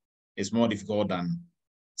CISSP is more difficult than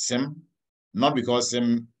SIM, not because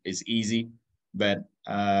SIM is easy, but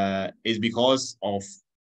it's because of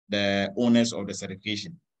the owners of the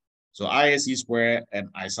certification. So ISC Square and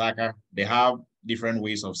ISACA, they have different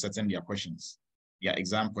ways of setting their questions, their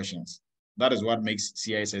exam questions. That is what makes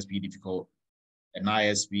CISSP difficult, and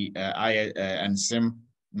ISP and SIM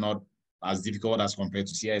not as difficult as compared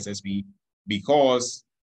to CISSP, because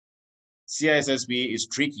CISSP is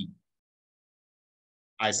tricky.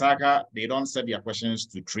 ISACA, they don't set their questions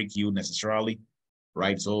to trick you necessarily,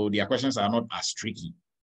 right? So their questions are not as tricky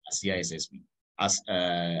as CISSP, as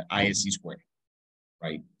ISC Square,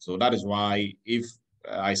 right? So that is why if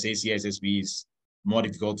I say CISSP is more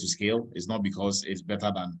difficult to scale, it's not because it's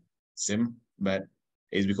better than SIM, but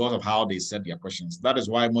it's because of how they set their questions. That is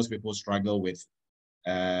why most people struggle with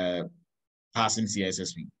passing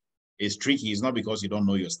CISSP. It's tricky. It's not because you don't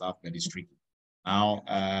know your stuff, but it's tricky. Now,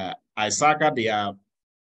 ISACA, they are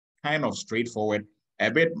kind of straightforward,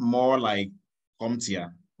 a bit more like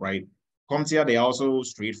CompTIA, right? CompTIA, they are also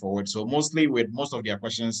straightforward. So mostly with most of their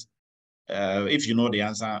questions, if you know the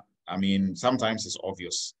answer, I mean, sometimes it's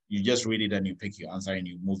obvious. You just read it and you pick your answer and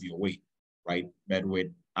you move your way, right? But with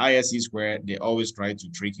ISC Square, they always try to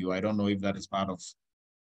trick you. I don't know if that is part of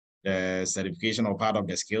the certification or part of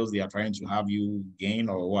the skills they are trying to have you gain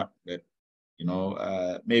or what, but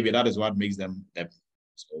maybe that is what makes them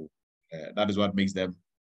so that is what makes them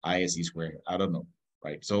ISC Square. I don't know,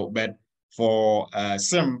 right? So, but for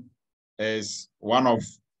SIM is one of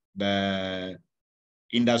the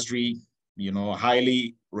industry,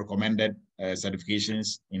 highly recommended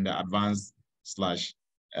certifications in the advanced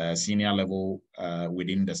 / senior level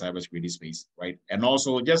within the cybersecurity space, right? And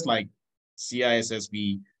also, just like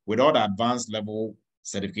CISSP, with all the advanced level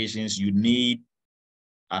certifications, you need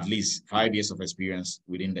at least 5 years of experience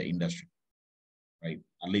within the industry, right?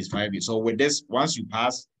 At least 5 years. So with this, once you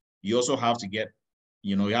pass, you also have to get,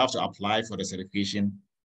 you have to apply for the certification,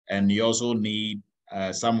 and you also need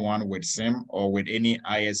someone with SIM or with any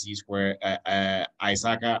ISC Square,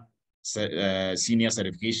 ISACA senior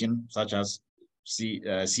certification, such as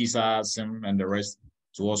CISA, SIM, and the rest,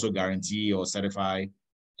 to also guarantee or certify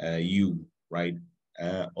you, right?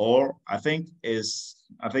 Or I think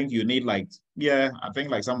you need I think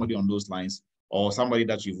like somebody on those lines, or somebody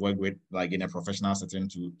that you've worked with like in a professional setting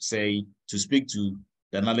to speak to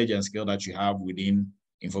the knowledge and skill that you have within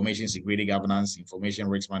information security governance, information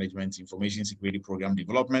risk management, information security program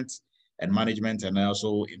development and management, and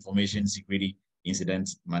also information security incident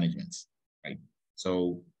management, right?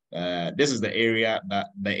 So this is the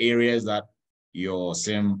areas that your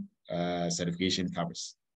SIM certification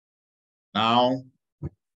covers. Now,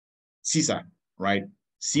 CISA, right?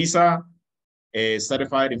 CISA is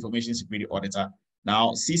Certified Information Security Auditor.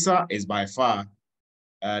 Now, CISA is by far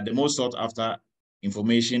the most sought after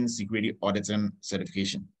information security auditing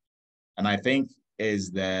certification. And I think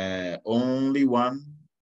is the only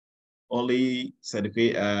auditing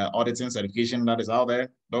certification that is out there.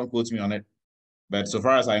 Don't quote me on it. But so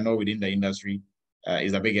far as I know within the industry,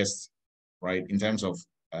 is the biggest, right? In terms of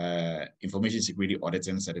information security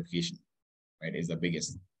auditing certification, right? Is the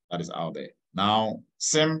biggest that is out there. Now,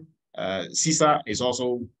 SIM, CISA is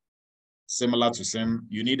also similar to SIM.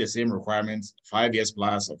 You need the same requirements, 5 years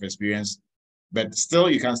plus of experience, but still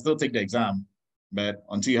you can still take the exam. But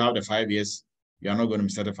until you have the 5 years, you are not going to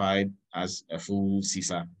be certified as a full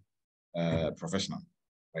CISA professional,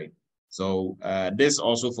 right? So this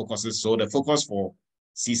also focuses, so the focus for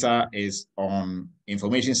CISA is on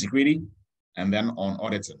information security and then on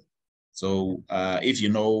auditing. So if you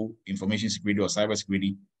know information security or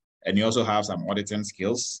cybersecurity, and you also have some auditing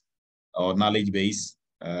skills or knowledge base,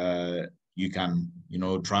 you can,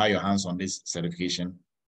 try your hands on this certification.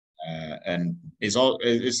 And it's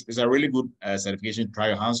a really good certification to try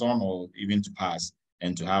your hands on, or even to pass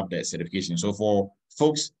and to have the certification. So for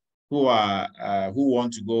folks who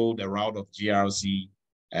want to go the route of GRC,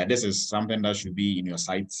 this is something that should be in your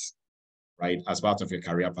sights, right, as part of your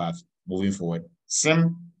career path moving forward.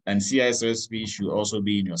 SIM and CISSP should also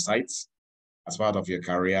be in your sights as part of your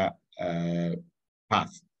career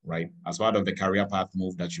path, right, as part of the career path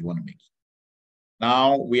move that you want to make.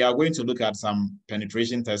 Now, we are going to look at some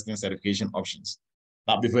penetration testing certification options.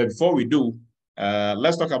 But before we do,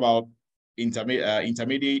 let's talk about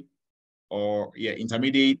intermediate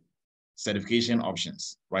certification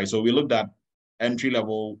options, right? So we looked at entry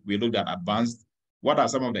level, we looked at advanced. What are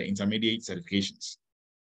some of the intermediate certifications?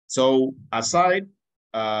 So aside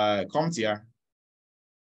CompTIA,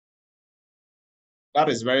 that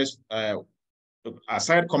is very,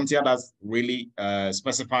 aside CompTIA, that really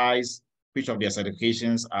specifies which of their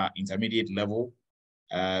certifications are intermediate level.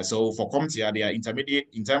 So for CompTIA, they are intermediate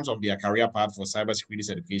in terms of their career path for cybersecurity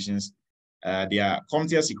certifications. They are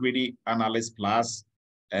CompTIA Security Analyst Plus,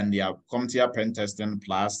 and they are CompTIA Pen Testing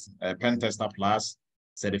Plus, Pen Tester Plus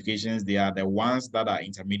certifications. They are the ones that are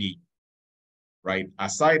intermediate, right?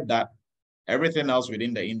 Aside that, everything else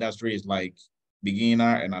within the industry is like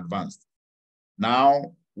beginner and advanced.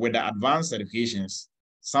 Now, with the advanced certifications,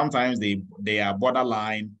 sometimes they are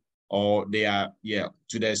borderline, or they are,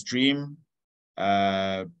 to the extreme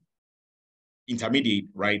intermediate,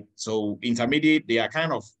 right? So intermediate, they are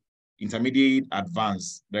kind of intermediate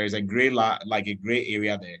advanced. There is a gray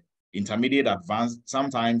area there. Intermediate advanced,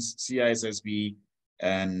 sometimes CISSP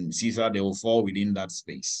and CISA, they will fall within that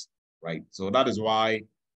space, right? So that is why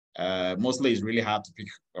mostly it's really hard to pick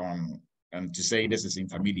on and to say this is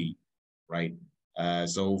intermediate, right?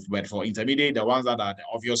 But for intermediate, the ones that are the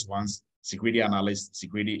obvious ones, security analyst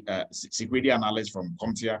from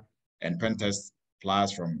CompTIA, and pen test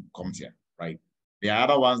plus from CompTIA, right? There are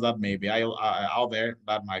other ones that may be out there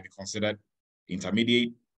that might be considered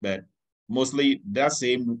intermediate, but mostly that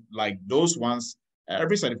same, like those ones,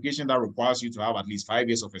 every certification that requires you to have at least 5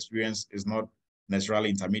 years of experience is not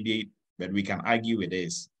necessarily intermediate, but we can argue it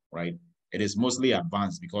is, right? It is mostly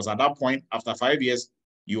advanced, because at that point, after 5 years,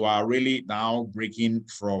 you are really now breaking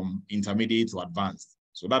from intermediate to advanced.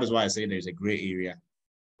 So that is why I say there's a gray area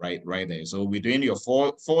right there. So within your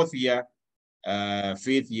fourth year,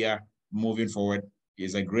 fifth year, moving forward,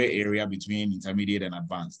 is a gray area between intermediate and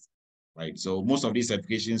advanced, right? So most of these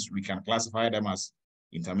certifications, we can classify them as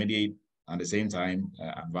intermediate and at the same time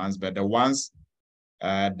advanced. But the ones,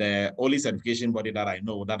 the only certification body that I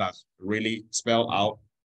know that has really spelled out,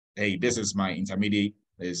 hey, this is my intermediate,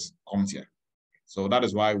 is CompTIA. So that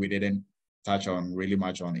is why we didn't touch on really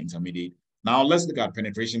much on intermediate. Now let's look at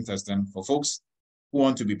penetration testing for folks who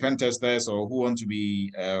want to be pen testers, or who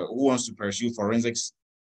wants to pursue forensics.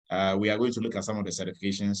 We are going to look at some of the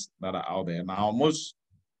certifications that are out there. Now, most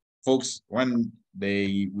folks, when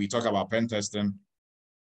we talk about pen testing,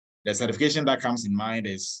 the certification that comes in mind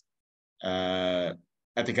is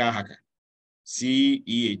ethical hacker.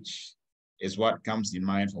 CEH is what comes in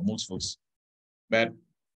mind for most folks. But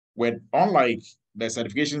unlike the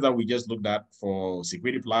certifications that we just looked at for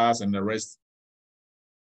Security Plus and the rest,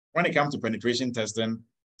 when it comes to penetration testing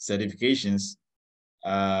certifications,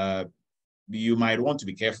 you might want to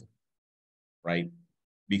be careful, right?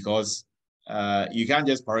 Because you can't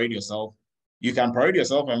just parade yourself. You can parade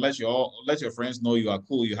yourself and let your friends know you are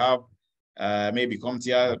cool. You have maybe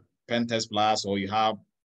CompTIA Pen Test Plus, or you have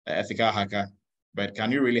Ethical Hacker, but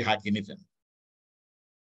can you really hack anything?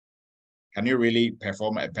 Can you really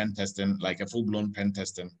perform a pen testing, like a full-blown pen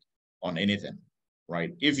testing on anything,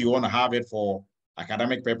 right? If you want to have it for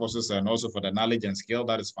academic purposes and also for the knowledge and skill,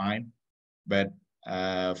 that is fine. But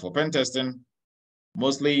for pen testing,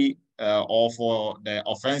 mostly, or for the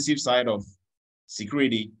offensive side of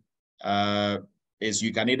security, is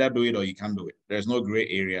you can either do it or you can't do it. There's no gray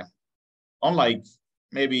area. Unlike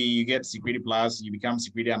maybe you get Security Plus, you become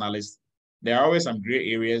security analyst, there are always some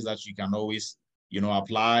gray areas that you can always,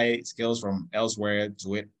 apply skills from elsewhere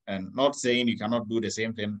to it. And not saying you cannot do the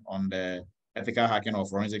same thing on the ethical hacking or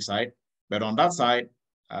forensic side, but on that side,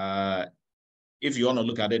 if you want to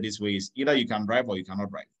look at it this way, is either you can drive or you cannot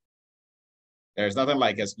drive. There's nothing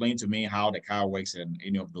like explain to me how the car works in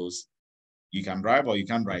any of those. You can drive or you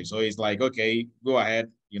can't drive. So it's like, okay, go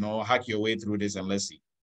ahead, hack your way through this and let's see.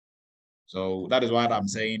 So that is what I'm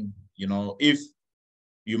saying. If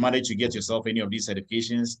you manage to get yourself any of these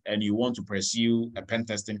certifications and you want to pursue a pen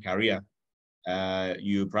testing career,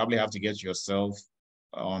 you probably have to get yourself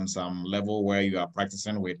on some level where you are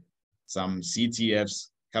practicing with some CTFs,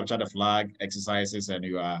 capture the flag exercises, and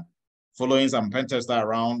you are following some pen tester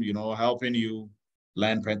around, you know, helping you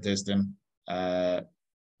learn pen testing, the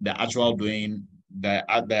actual doing, the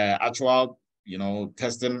actual, you know,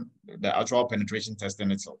 testing, the actual penetration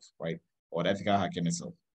testing itself, right? Or the ethical hacking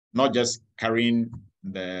itself. Not just carrying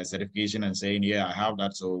the certification and saying, yeah, I have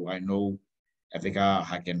that, so I know ethical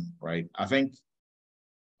hacking, right? I think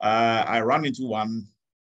I ran into one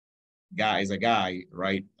guy,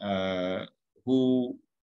 right, who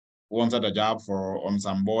wanted a job on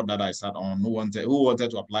some board that I sat on, who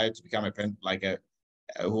wanted to apply to become a pen, like a,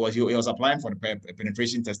 he was applying for the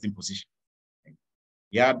penetration testing position.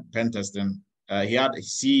 He had pen testing, he had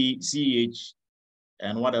CEH,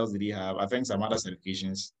 and what else did he have? I think some other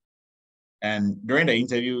certifications. And during the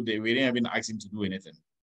interview, we didn't even ask him to do anything.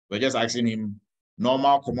 We're just asking him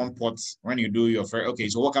normal common ports when you do your first, okay,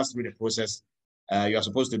 so walk us through the process. You are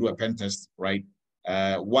supposed to do a pen test, right?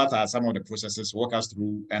 What are some of the processes? Walk us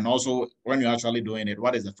through. And also, when you're actually doing it,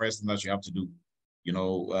 what is the first thing that you have to do? You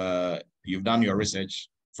know, you've done your research.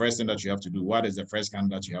 First thing that you have to do, what is the first scan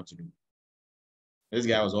that you have to do? This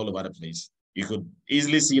guy was all over the place. You could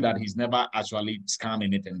easily see that he's never actually scanned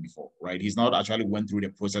anything before, right? He's not actually went through the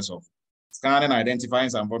process of scanning, identifying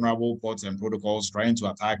some vulnerable ports and protocols, trying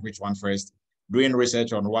to attack which one first, doing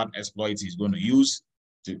research on what exploits he's going to use.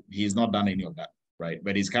 He's not done any of that, right?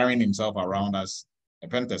 But he's carrying himself around as a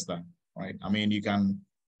pen tester, right? I mean, you can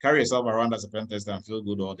carry yourself around as a pen tester and feel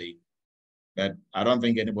good all day, but I don't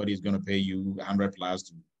think anybody is going to pay you $100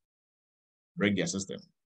 to break their system,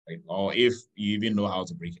 right? Or if you even know how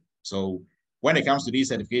to break it. So when it comes to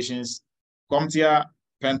these certifications, CompTIA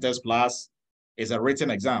Pen Test Plus is a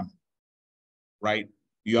written exam, right?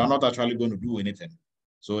 You are not actually going to do anything.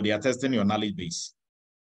 So they are testing your knowledge base.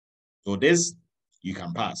 So this, you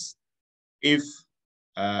can pass.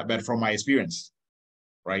 But from my experience,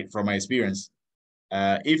 right? From my experience,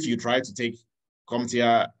 if you try to take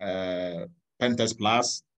CompTIA Pen Test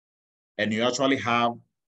Plus and you actually have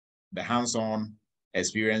the hands-on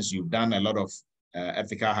experience, you've done a lot of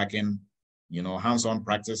ethical hacking, you know, hands-on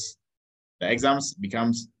practice, the exams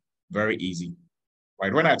becomes very easy,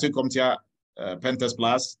 right? When I took CompTIA Pen Test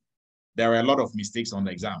Plus, there were a lot of mistakes on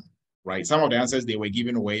the exam, right? Some of the answers they were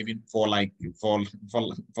given were even for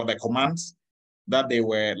the commands that they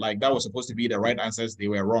were like, that was supposed to be the right answers, they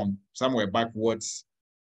were wrong. Some were backwards,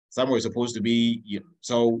 some were supposed to be,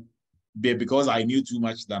 so because I knew too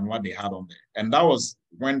much than what they had on there. And that was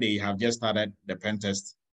when they have just started the pen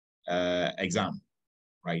test exam,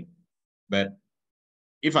 right? But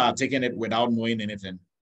if I had taken it without knowing anything,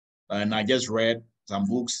 and I just read some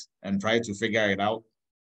books and tried to figure it out,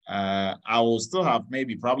 I will still have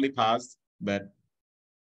probably passed, but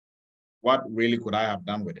what really could I have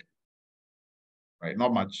done with it? Right?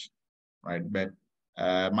 Not much, right? But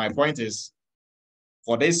my point is,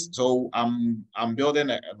 for this, so I'm building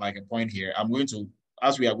like a point here. I'm going to,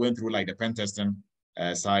 as we are going through like the pen testing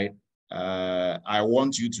side, I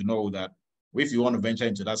want you to know that if you want to venture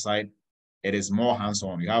into that side, it is more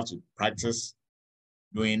hands-on. You have to practice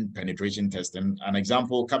doing penetration testing. An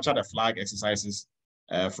example, capture the flag exercises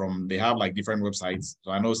they have like different websites.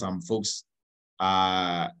 So I know some folks,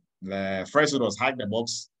 the first it was Hack the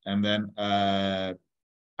Box, and then I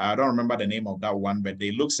don't remember the name of that one, but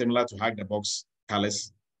they look similar to Hack the Box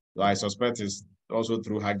Callus. So I suspect it's also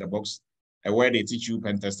through Hack the Box, where they teach you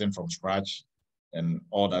pen testing from scratch and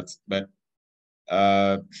all that. But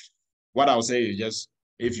what I'll say is just,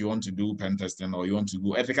 if you want to do pen testing or you want to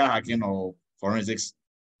do ethical hacking or forensics,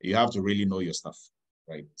 you have to really know your stuff,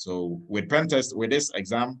 right? So with pen test, with this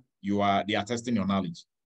exam, they are testing your knowledge.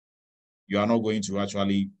 You are not going to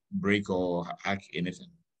actually break or hack anything.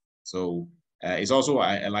 So it's also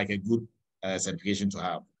like a good certification to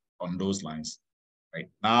have on those lines, right?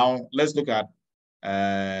 Now, let's look at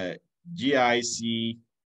GIAC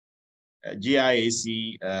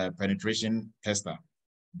penetration tester.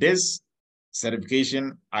 This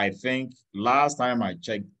certification, I think last time I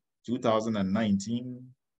checked, 2019,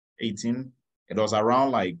 18, it was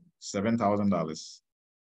around like $7,000.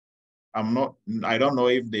 I don't know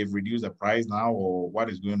if they've reduced the price now or what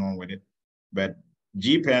is going on with it, but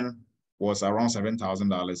GPen was around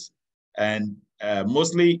 $7,000. And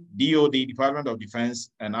mostly DOD, Department of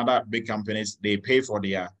Defense, and other big companies, they pay for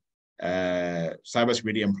their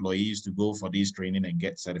cybersecurity employees to go for this training and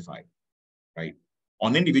get certified, right?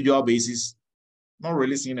 On individual basis, not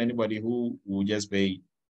really seeing anybody who will just pay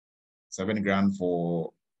 $7,000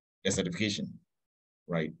 for a certification,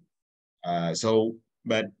 right? So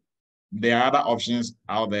but there are other options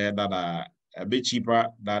out there that are a bit cheaper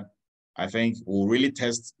that I think will really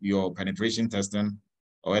test your penetration testing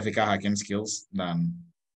or ethical hacking skills than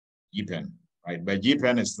GPen, right? But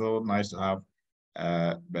GPen is still nice to have,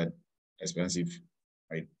 but expensive,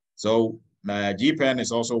 right? So GPen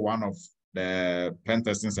is also one of the pen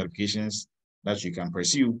testing certifications that you can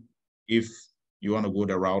pursue if you want to go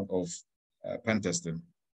the route of pen testing.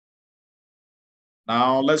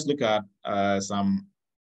 Now let's look at some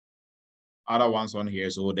other ones on here.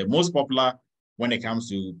 So the most popular when it comes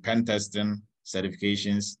to pen testing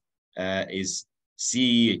certifications is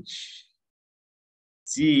CEH.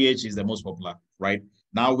 CEH is the most popular, right?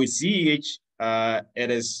 Now with CEH,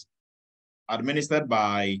 it is administered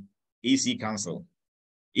by EC Council.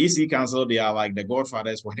 EC Council, they are like the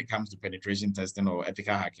godfathers when it comes to penetration testing or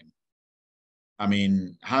ethical hacking. I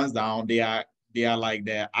mean, hands down, they are like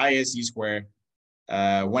the ISC square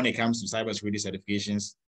when it comes to cybersecurity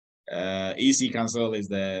certifications. EC Council is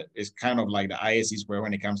kind of like the ISC square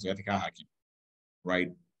when it comes to ethical hacking, right?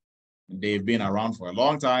 They've been around for a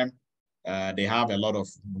long time. They have a lot of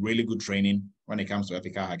really good training when it comes to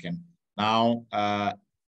ethical hacking. Now,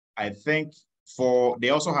 I think they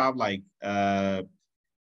also have like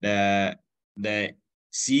the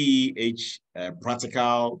CEH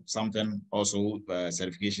practical something also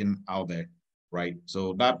certification out there, right?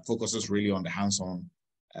 So that focuses really on the hands-on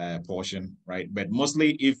portion, right? But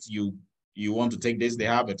mostly if you want to take this, they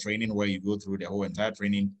have a training where you go through the whole entire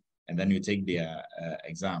training and then you take the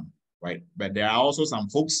exam, right? But there are also some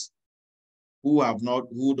folks who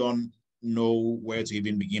don't know where to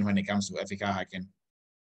even begin when it comes to ethical hacking,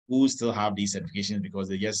 who still have these certifications because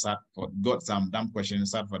they just got some dumb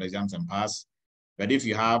questions, sat for the exams and pass. But if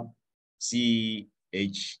you have CEH,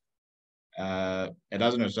 it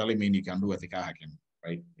doesn't necessarily mean you can do ethical hacking,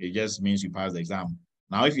 right? It just means you pass the exam.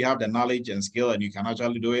 Now, if you have the knowledge and skill and you can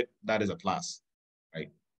actually do it, that is a plus,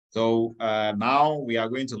 right? So now we are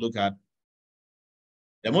going to look at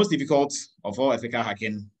the most difficult of all ethical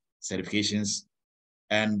hacking certifications.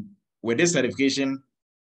 And with this certification,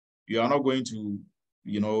 you are not going to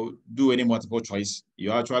do any multiple choice.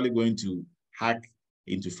 You're actually going to hack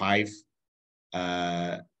into 5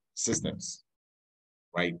 systems,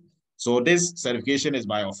 right? So this certification is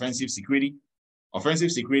by Offensive Security.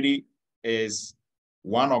 Offensive Security is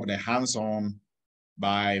one of the hands-on,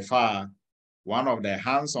 by far, one of the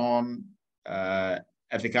hands-on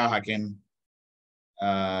ethical hacking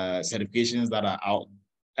certifications that are out,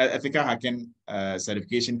 ethical hacking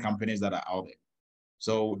certification companies that are out there.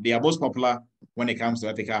 So the most popular when it comes to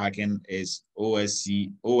ethical hacking is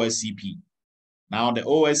OSCP. Now the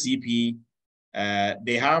OSCP,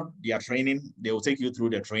 they have their training. They will take you through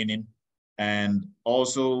the training, and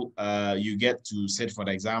also you get to sit for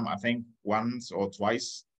the exam. I think once or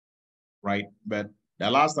twice, right? But the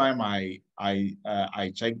last time I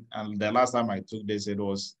checked, and the last time I took this,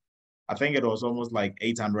 I think it was almost like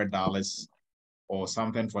 $800 or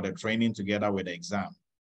something for the training together with the exam.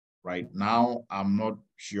 Right now, I'm not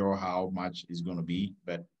sure how much it's going to be,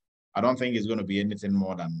 but I don't think it's going to be anything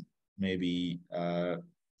more than maybe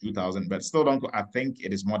 2,000. But still, I think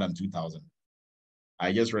it is more than 2,000.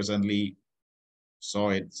 I just recently saw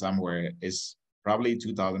it somewhere. It's probably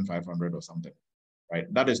 2,500 or something, right?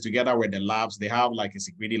 That is together with the labs. They have like a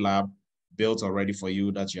security lab built already for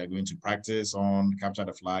you that you are going to practice on, capture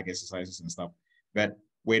the flag exercises and stuff. But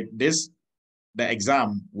with this, the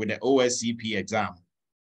exam, with the OSCP exam,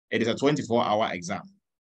 it is a 24-hour exam,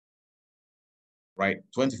 right?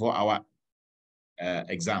 24-hour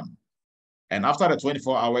exam. And after the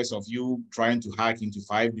 24 hours of you trying to hack into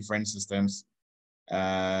 5 different systems,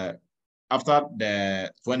 after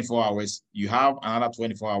the 24 hours, you have another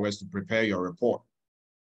 24 hours to prepare your report,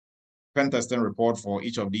 pen testing report for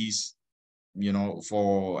each of these,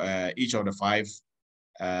 for each of the 5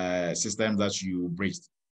 systems that you breached,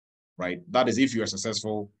 right? That is if you are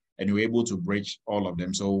successful and you're able to breach all of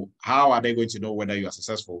them. So how are they going to know whether you are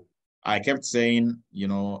successful? I kept saying,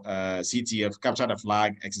 CTF, capture the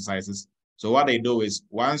flag exercises. So what they do is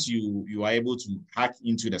once you are able to hack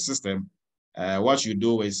into the system, what you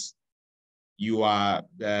do is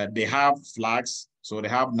they have flags. So they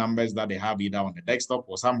have numbers that they have either on the desktop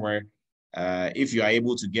or somewhere. If you are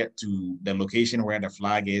able to get to the location where the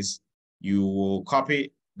flag is, you will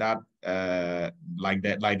copy that like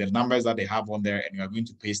the numbers that they have on there, and you are going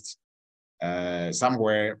to paste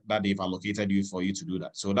somewhere that they've allocated you for you to do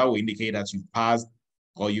that. So that will indicate that you've passed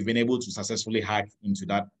or you've been able to successfully hack into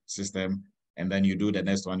that system, and then you do the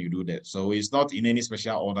next one, you do that. So it's not in any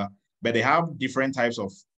special order, but they have different types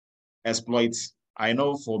of exploits. I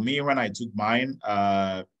know for me, when I took mine,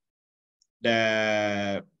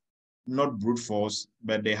 the not brute force,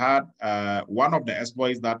 but they had one of the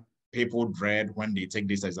exploits that people dread when they take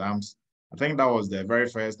these exams. I think that was the very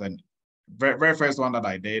first and very first one that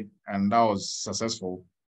I did, and that was successful.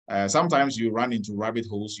 Sometimes you run into rabbit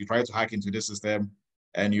holes. You try to hack into the system,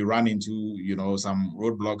 and you run into some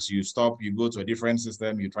roadblocks. You stop. You go to a different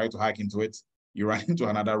system. You try to hack into it. You run into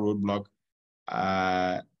another roadblock.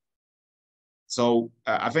 So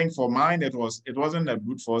I think for mine, it wasn't a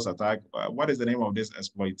brute force attack. What is the name of this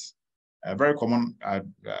exploit? Very common. I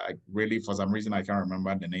really, for some reason, I can't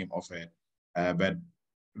remember the name of it. But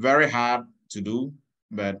very hard to do,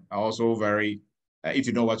 but also very, if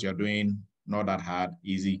you know what you're doing, not that hard,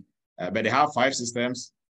 easy. But they have 5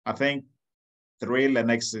 systems. I think 3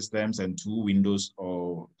 Linux systems and 2 Windows,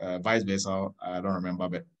 or vice versa. I don't remember,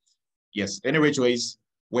 but yes. Any which ways,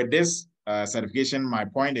 with this certification, my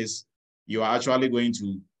point is you are actually going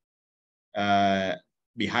to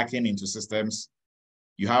be hacking into systems.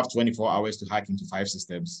 You have 24 hours to hack into 5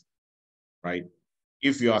 systems, right?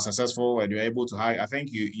 If you are successful and you're able to hack, I think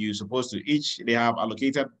you're supposed to they have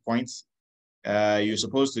allocated points. You're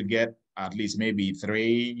supposed to get at least maybe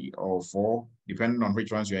 3 or 4, depending on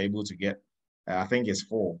which ones you're able to get. I think it's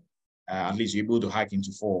 4. At least you're able to hack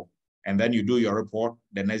into 4. And then you do your report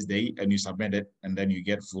the next day and you submit it, and then you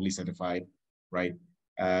get fully certified, right?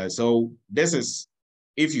 So this is,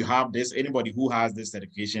 if you have this, anybody who has this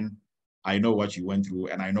certification, I know what you went through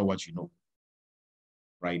and I know what you know,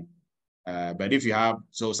 right? But if you have,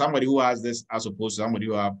 so somebody who has this as opposed to somebody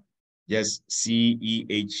who have just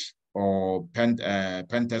CEH or Pen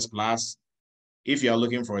Test Plus, if you're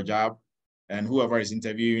looking for a job and whoever is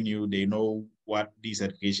interviewing you, they know what these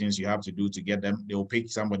certifications you have to do to get them, they'll pick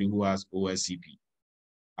somebody who has OSCP.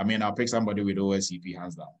 I mean, I'll pick somebody with OSCP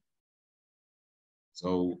hands down.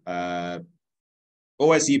 So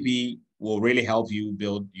OSCP will really help you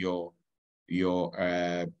build your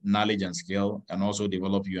knowledge and skill, and also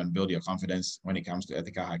develop you and build your confidence when it comes to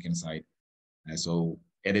ethical hacking side. So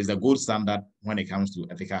it is the gold standard when it comes to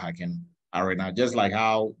ethical hacking arena, just like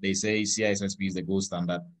how they say CISSP is the gold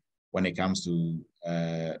standard when it comes to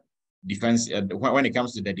defense, when it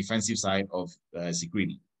comes to the defensive side of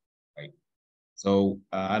security, right? So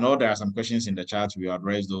I know there are some questions in the chat. We'll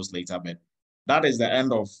address those later, but that is the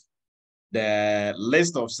end of the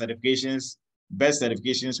list of certifications, best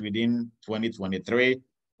certifications within 2023,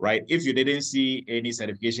 right? If you didn't see any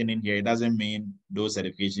certification in here, it doesn't mean those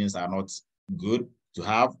certifications are not good to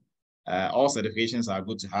have. All certifications are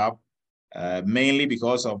good to have, mainly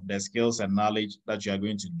because of the skills and knowledge that you are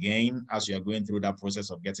going to gain as you are going through that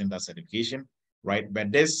process of getting that certification, right?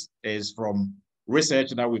 But this is from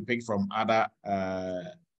research that we picked from other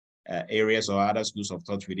areas or other schools of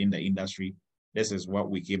thought within the industry. This is what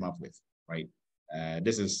we came up with, right? I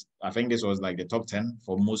think this was like the top 10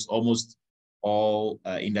 for almost all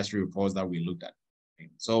industry reports that we looked at. Okay.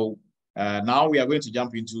 So now we are going to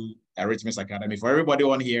jump into Eretmis Academy. For everybody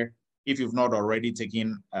on here, if you've not already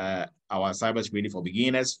taken our Cybersecurity for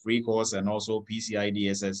Beginners free course and also PCI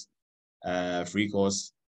DSS free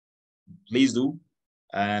course, please do.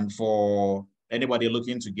 And for anybody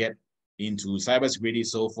looking to get into cybersecurity,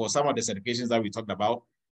 so for some of the certifications that we talked about,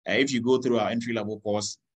 if you go through our entry-level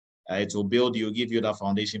course, it will give you that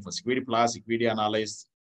foundation for Security Plus, Security Analyst,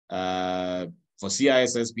 for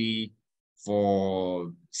CISSP,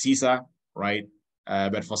 for CISA, right?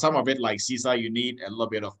 But for some of it, like CISA, you need a little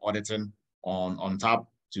bit of auditing on top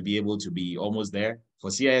to be able to be almost there. For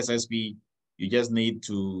CISSP, you just need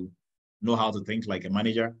to know how to think like a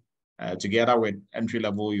manager. Together with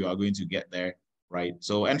entry-level, you are going to get there, right?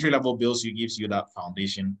 So entry-level gives you that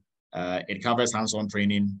foundation. It covers hands-on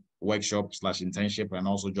training, workshop / internship, and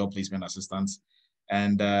also job placement assistance.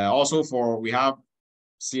 And also we have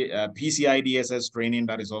PCI DSS training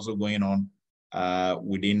that is also going on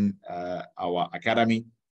within our academy.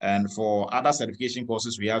 And for other certification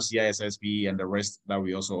courses, we have CISSP and the rest that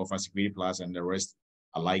we also offer, Security Plus and the rest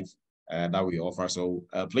alike that we offer. So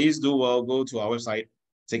please do go to our website,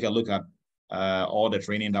 take a look at all the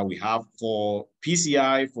training that we have. For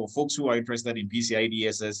PCI, for folks who are interested in PCI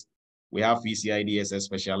DSS, we have PCI DSS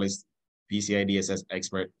specialist, PCI DSS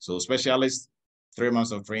expert. So specialist, 3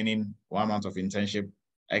 months of training, 1 month of internship.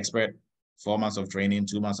 Expert, 4 months of training,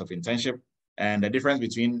 2 months of internship. And the difference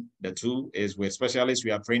between the two is with specialists,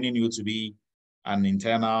 we are training you to be an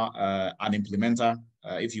internal, an implementer.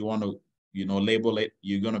 If you want to, label it,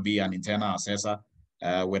 you're going to be an internal assessor.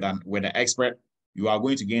 With an expert, you are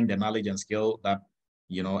going to gain the knowledge and skill that,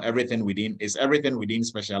 everything within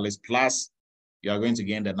specialist, plus you are going to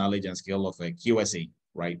gain the knowledge and skill of a QSA,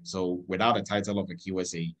 right? So without the title of a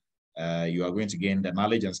QSA, you are going to gain the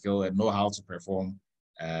knowledge and skill and know how to perform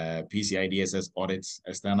PCI DSS audits,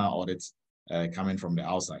 external audits coming from the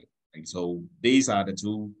outside. Right? So these are the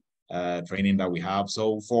two training that we have.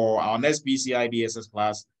 So for our next PCI DSS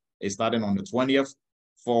class is starting on the 20th.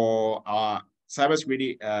 For our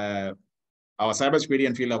cybersecurity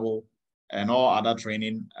entry level and all other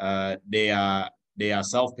training, they are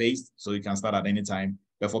self-paced, so you can start at any time.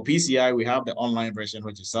 But for PCI, we have the online version,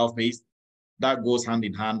 which is self-paced. That goes hand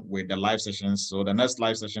in hand with the live sessions. So the next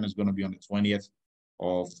live session is going to be on the 20th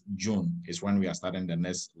of June is when we are starting the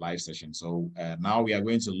next live session. So now we are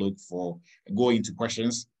going to go into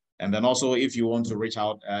questions. And then also, if you want to reach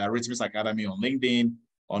out, Eretmis Academy on LinkedIn,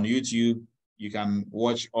 on YouTube, you can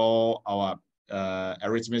watch all our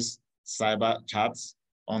Eretmis Cyber Chats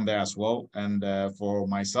on there as well. And for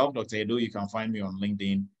myself, Dr. Edu, you can find me on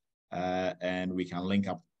LinkedIn and we can link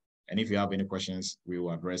up. And if you have any questions, we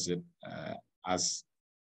will address it as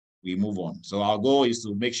we move on. So our goal is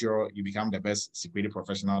to make sure you become the best security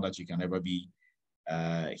professional that you can ever be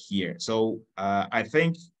here. So I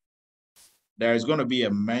think there is going to be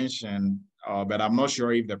a mention, but I'm not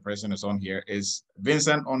sure if the person is on here. Is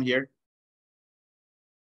Vincent on here?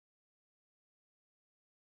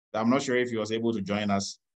 I'm not sure if he was able to join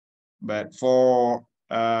us, but for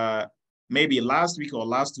maybe last week or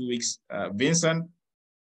last 2 weeks, Vincent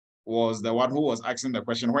was the one who was asking the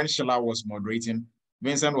question when Sheila was moderating.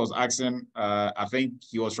 Vincent was asking, I think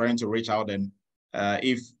he was trying to reach out and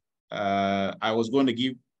if I was going to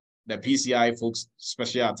give the PCI folks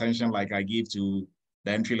special attention like I give to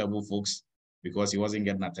the entry-level folks because he wasn't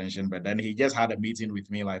getting attention. But then he just had a meeting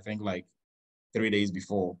with me, I think like 3 days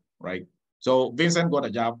before, right? So Vincent got a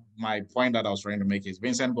job. My point that I was trying to make is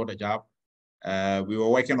Vincent got a job. We were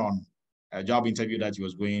working on a job interview that he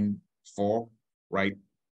was going for, right?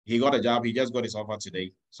 He got a job. He just got his offer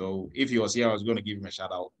today. So if he was here, I was going to give him a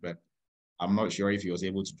shout out, but I'm not sure if he was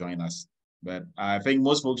able to join us. But I think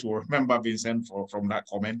most folks will remember Vincent from that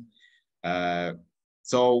comment.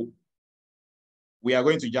 So we are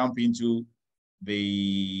going to jump into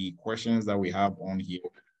the questions that we have on here.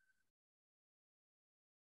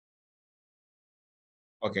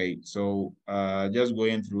 Okay, so just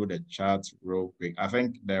going through the chat real quick. I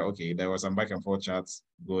think there was some back and forth chats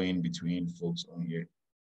going between folks on here.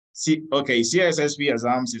 CISSP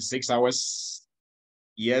exams is 6 hours.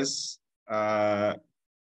 Yes.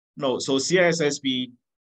 No, so CISSP,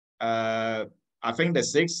 I think the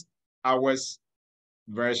 6 hours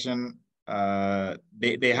version,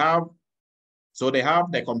 they have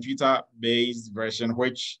the computer-based version,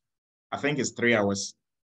 which I think is 3 hours.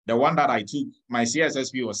 The one that I took, my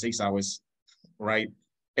CISSP was 6 hours, right?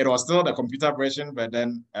 It was still the computer version, but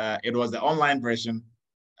then it was the online version.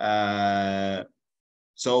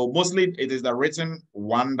 So mostly it is the written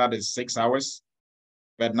one that is 6 hours,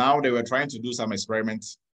 but now they were trying to do some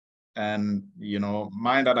experiments. And,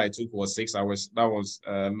 mine that I took was 6 hours. That was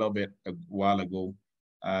a little bit a while ago.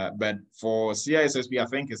 But for CISSP, I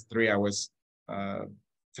think it's 3 hours.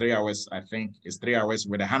 3 hours, I think, is 3 hours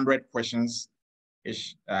with 100 questions,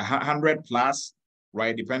 100 plus,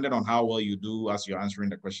 right? Depending on how well you do as you're answering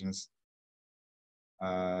the questions.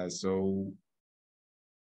 So,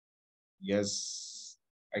 yes,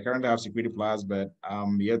 I currently have Security Plus, but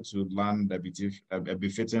I'm yet to land a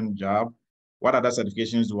befitting job. What other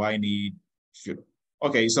certifications do I need?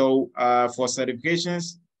 Okay, so for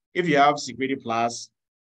certifications, if you have Security Plus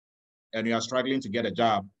and you are struggling to get a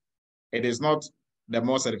job, it is not the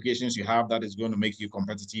more certifications you have that is going to make you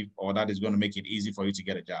competitive or that is going to make it easy for you to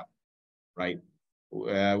get a job, right?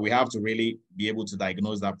 We have to really be able to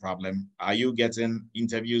diagnose that problem. Are you getting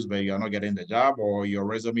interviews but you're not getting the job, or your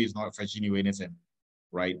resume is not fetching you anything,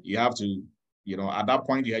 right? You have to, at that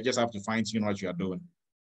point, you just have to fine tune what you are doing.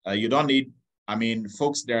 You don't need,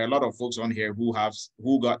 folks, there are a lot of folks on here who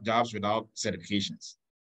got jobs without certifications,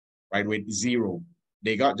 right? With 0.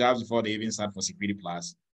 They got jobs before they even start for Security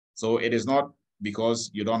Plus. So it is not because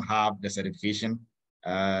you don't have the certification.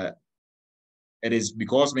 It is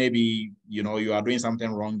because maybe, you are doing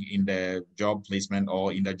something wrong in the job placement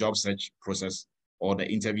or in the job search process or the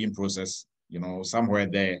interviewing process, somewhere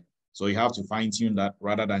there. So you have to fine tune that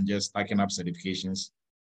rather than just stacking up certifications.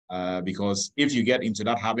 Because if you get into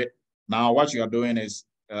that habit, now what you are doing is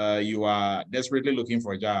you are desperately looking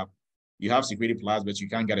for a job. You have Security Plus, but you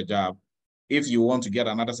can't get a job. If you want to get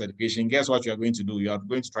another certification, guess what you are going to do? You are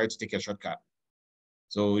going to try to take a shortcut.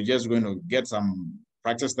 So you're just going to get some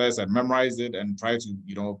practice tests and memorize it and try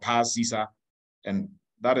to, pass CISA. And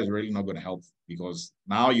that is really not going to help, because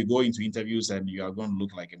now you go into interviews and you are going to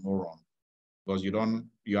look like a moron because you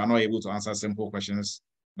are not able to answer simple questions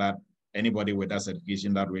that anybody with that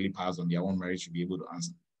certification that really passed on their own merit should be able to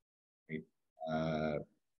answer. Right?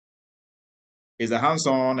 Is the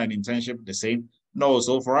hands-on and internship the same? No.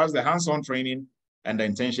 So for us, the hands-on training and the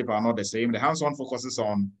internship are not the same. The hands-on focuses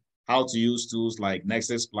on how to use tools like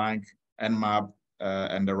Nexus, Splunk, Nmap,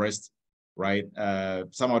 and the rest, right?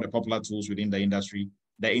 Some of the popular tools within the industry.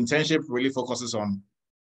 The internship really focuses on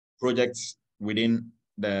projects within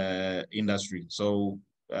the industry. So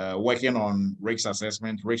working on risk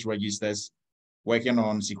assessment, risk registers, working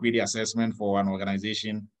on security assessment for an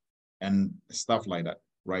organization and stuff like that,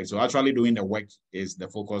 right? So actually doing the work is the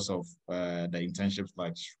focus of the internship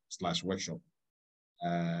slash workshop.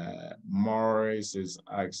 Morris is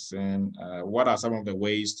asking, what are some of the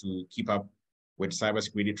ways to keep up with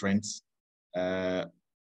cybersecurity trends?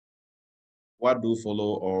 What do you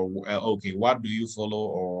follow, or what do you follow,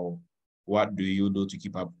 or what do you do to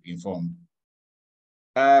keep up informed?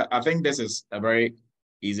 I think this is a very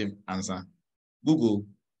easy answer. Google,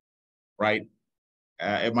 right?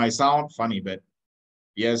 It might sound funny, but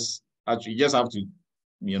yes, actually, you just have to,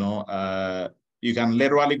 you can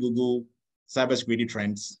literally Google cybersecurity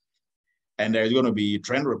trends, and there's going to be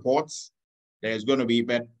trend reports. There's going to be,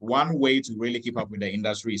 but one way to really keep up with the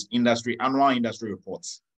industry is annual industry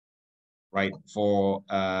reports, right? For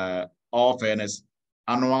all fairness,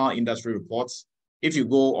 annual industry reports. If you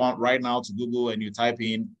go on right now to Google and you type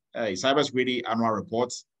in cybersecurity annual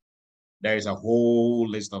reports, there is a whole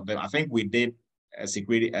list of them. I think we did a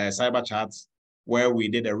cyber chat where we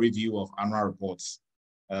did a review of annual reports.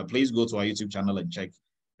 Please go to our YouTube channel and check.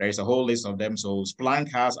 There is a whole list of them. So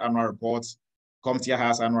Splunk has annual reports. CompTIA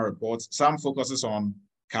has annual reports. Some focuses on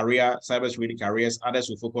cybersecurity careers. Others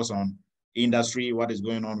will focus on industry, what is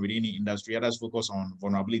going on within the industry. Others focus on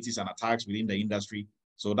vulnerabilities and attacks within the industry.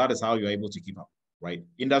 So that is how you're able to keep up, right?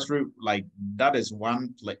 Industry, like that is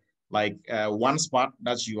one one spot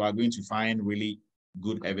that you are going to find really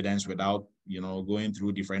good evidence without, going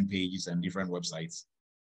through different pages and different websites,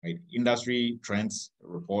 right? Industry trends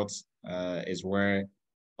reports is where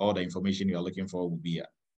all the information you're looking for will be at.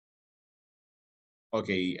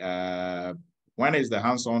 Okay, when is the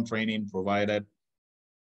hands-on training provided?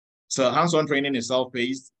 So hands-on training is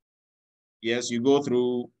self-paced. Yes, you go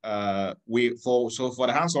through, for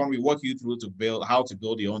the hands-on, we walk you through how to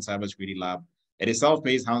build your own cybersecurity lab. It is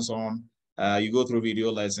self-paced hands-on. You go through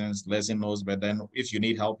video lessons, lesson notes, but then if you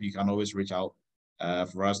need help, you can always reach out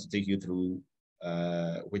for us to take you through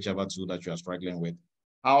whichever tool that you are struggling with.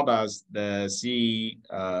 How does the CE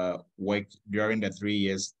work during the 3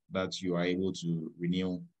 years that you are able to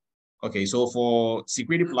renew? Okay, so for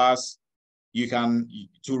Security Plus,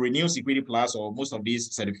 to renew Security Plus or most of these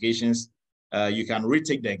certifications, you can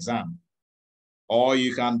retake the exam, or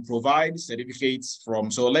you can provide certificates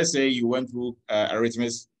from, so let's say you went through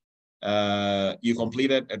Eretmis, you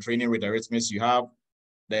completed a training with Eretmis, you have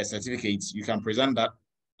the certificates, you can present that.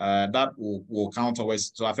 That will count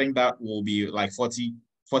always. So I think that will be like 40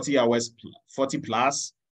 hours, 40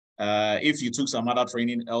 plus. If you took some other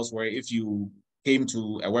training elsewhere, if you came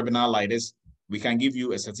to a webinar like this, we can give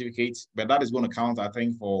you a certificate, but that is going to count, I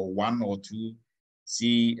think, for 1 or 2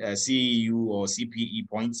 CEU or CPE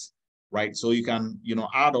points, right? So you can,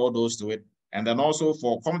 add all those to it. And then also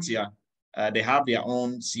for CompTIA, they have their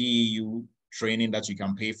own CEU training that you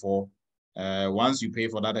can pay for. Once you pay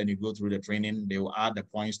for that and you go through the training, they will add the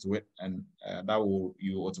points to it, and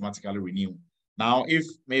you automatically renew. Now, if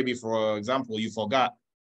maybe, for example, you forgot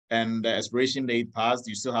and the expiration date passed,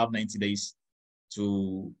 you still have 90 days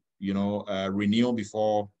to, renew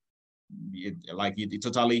before it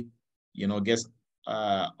totally, gets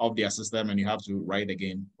off their system and you have to write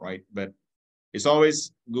again, right? But it's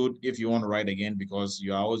always good if you want to write again, because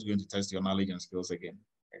you are always going to test your knowledge and skills again.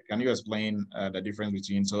 Can you explain the difference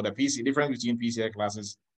between, so the difference between PCI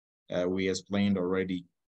classes, we explained already.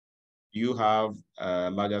 You have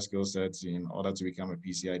larger skill sets in order to become a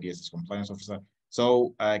PCI DSS compliance officer.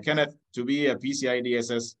 So Kenneth, to be a PCI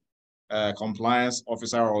DSS compliance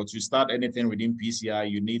officer, or to start anything within PCI,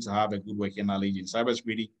 you need to have a good working knowledge in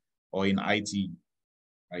cybersecurity or in IT,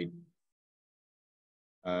 right?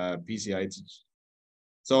 PCI teach.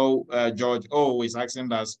 So George is asking,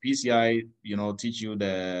 does PCI, teach you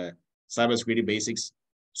the cybersecurity basics?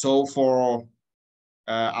 So for,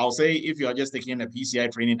 I'll say, if you are just taking a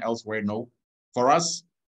PCI training elsewhere, no. For us,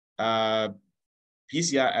 PCI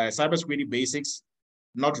cybersecurity basics,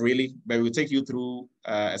 not really, but we'll take you through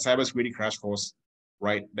a cybersecurity crash course,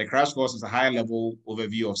 right? The crash course is a high-level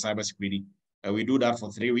overview of cybersecurity. We do that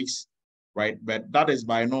for 3 weeks, right? But that is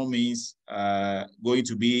by no means going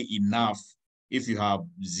to be enough if you have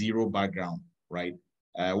zero background, right?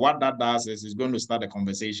 What that does is it's going to start a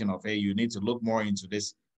conversation of, hey, you need to look more into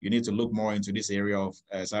this. You need to look more into this area of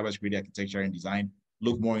cybersecurity architecture and design,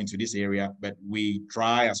 look more into this area. But we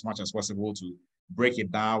try as much as possible to break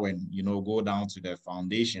it down and, go down to the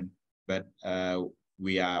foundation, but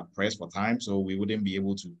we are pressed for time, so we wouldn't be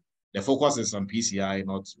able to. The focus is on PCI,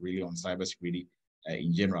 not really on cybersecurity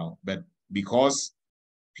in general. But because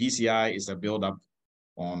PCI is a build-up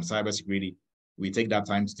on cybersecurity, we take that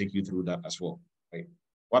time to take you through that as well. Right?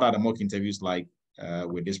 What are the mock interviews like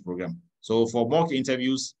with this program? So for mock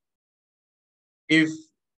interviews, if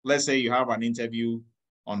let's say you have an interview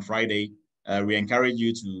on Friday, we encourage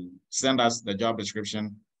you to send us the job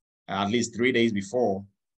description at least 3 days before,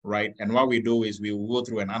 right? And what we do is we will go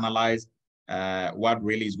through and analyze what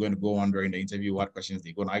really is going to go on during the interview, what questions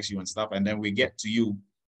they're going to ask you and stuff. And then we get to you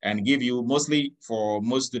and give you, mostly for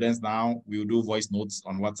most students now, we will do voice notes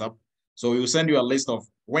on WhatsApp. So we will send you a list of,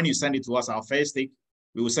 when you send it to us, our first take,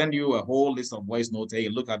 we will send you a whole list of voice notes. Hey,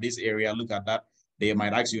 look at this area, look at that. They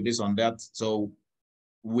might ask you this on that. So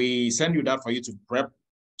we send you that for you to prep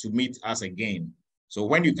to meet us again. So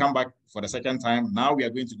when you come back for the second time, now we are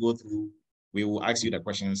going to go through, we will ask you the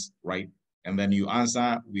questions, right? And then you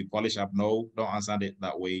answer, we polish up, no, don't answer it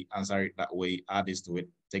that way, answer it that way, add this to it,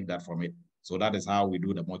 take that from it. So that is how we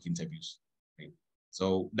do the mock interviews. Okay?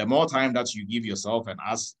 So the more time that you give yourself and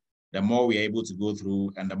us, the more we're able to go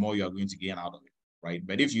through and the more you are going to gain out of it, right?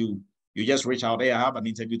 But if you just reach out, hey, I have an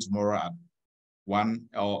interview tomorrow at 1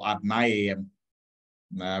 or at 9 a.m.,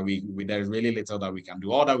 there's really little that we can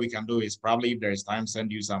do. All that we can do is probably, if there is time,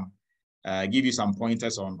 send you some, give you some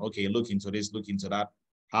pointers on, okay, look into this, look into that.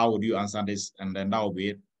 How would you answer this? And then that will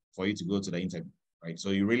be it for you to go to the interview, right?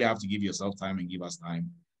 So you really have to give yourself time and give us time.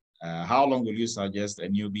 How long will you suggest a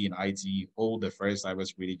newbie in IT hold the first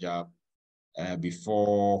cybersecurity job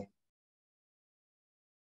before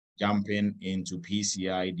jumping into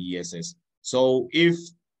PCI DSS? So if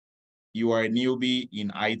you are a newbie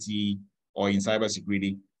in IT or in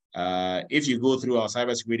cybersecurity, if you go through our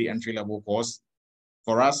cybersecurity entry-level course,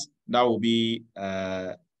 for us, that will be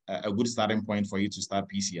a good starting point for you to start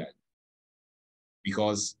PCI.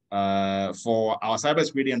 Because for our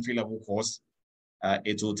cybersecurity entry-level course,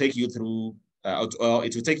 it will take you through,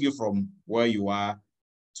 it will take you from where you are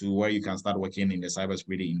to where you can start working in the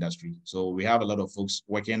cybersecurity industry. So we have a lot of folks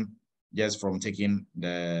working just from taking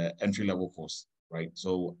the entry-level course, right?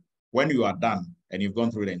 So when you are done and you've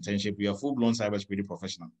gone through the internship, you're a full-blown cybersecurity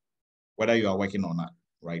professional, whether you are working or not,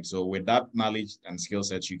 right? So with that knowledge and skill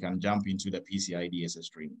sets, you can jump into the PCI DSS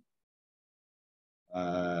training.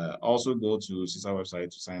 Also go to CISA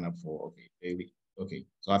website to sign up for, okay.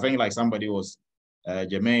 So I think like somebody was,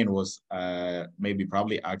 Jermaine was maybe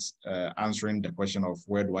probably answering the question of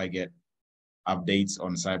where do I get updates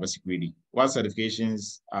on cybersecurity? What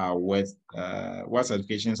certifications are worth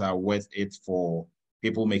it for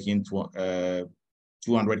people making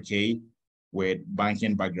 200K with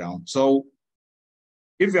banking background? So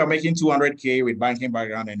if you are making 200K with banking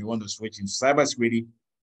background and you want to switch into cybersecurity,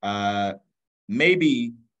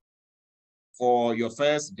 maybe for your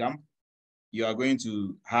first jump, you are going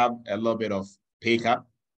to have a little bit of pay cut.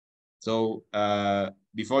 So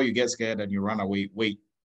before you get scared and you run away, wait.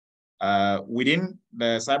 Within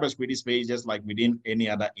the cybersecurity space, just like within any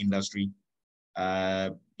other industry,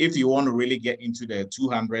 if you want to really get into the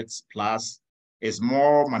 200s plus, it's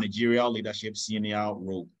more managerial leadership, senior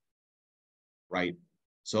role, right?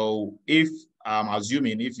 So if I'm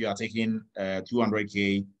assuming if you are taking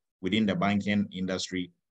 200K within the banking industry,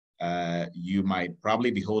 you might probably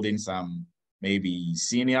be holding some maybe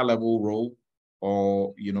senior level role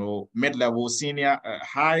or, mid-level, senior,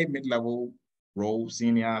 high mid-level role,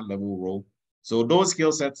 senior level role. So those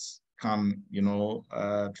skill sets can,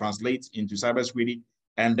 translate into cybersecurity.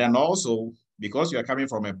 And then also, because you're coming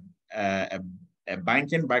from a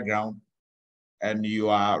banking background and you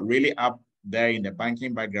are really up there in the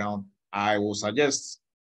banking background, I will suggest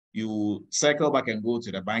you circle back and go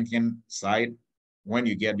to the banking side when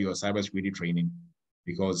you get your cybersecurity training,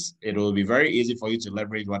 because it will be very easy for you to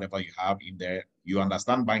leverage whatever you have in there. You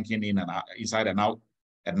understand banking inside and out.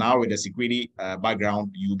 And now with the security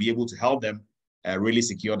background, you'll be able to help them really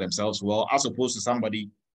secure themselves well, as opposed to somebody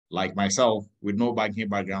like myself with no banking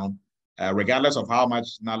background. Regardless of how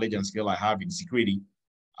much knowledge and skill I have in security,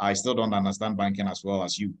 I still don't understand banking as well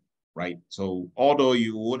as you, right? So although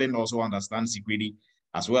you wouldn't also understand security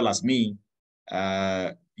as well as me,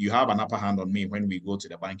 you have an upper hand on me when we go to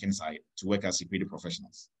the banking side to work as security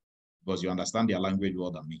professionals, because you understand their language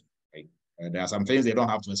more than me, right? There are some things they don't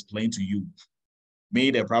have to explain to you. Me,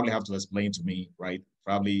 they probably have to explain to me, right?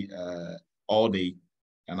 Probably all day,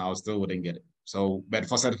 and I still wouldn't get it. So, but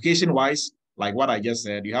for certification wise, like what I just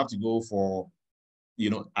said, you have to go for,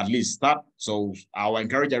 at least start. So I'll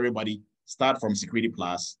encourage everybody, start from Security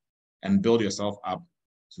Plus and build yourself up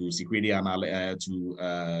to security to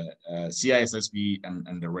CISSP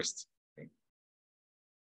and the rest. Okay.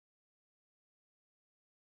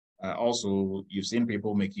 Also, you've seen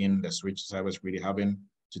people making the switch to cybersecurity, having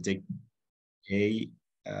to take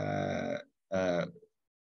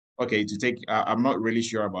okay, to take, I'm not really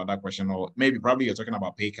sure about that question, or maybe probably you're talking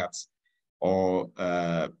about pay cuts or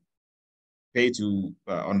pay to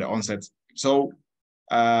on the onset. So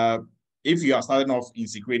if you are starting off in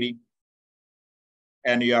security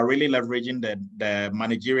and you are really leveraging the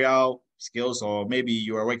managerial skills, or maybe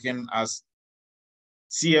you are working as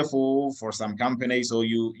CFO for some company, so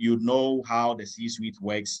you know how the C-suite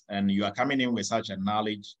works, and you are coming in with such a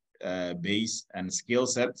knowledge base and skill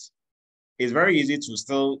sets, it's very easy to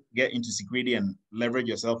still get into security and leverage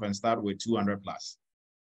yourself and start with 200 plus,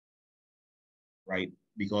 right?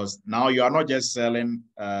 Because now you are not just selling,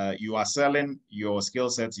 you are selling your skill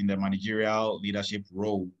sets in the managerial leadership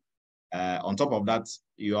role. On top of that,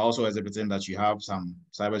 you're also exhibiting that you have some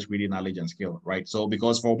cybersecurity knowledge and skill, right? So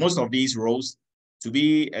because for most of these roles, to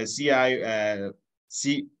be a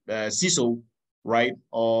CISO, right,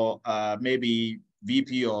 or maybe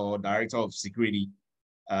VP or director of security,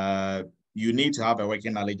 you need to have a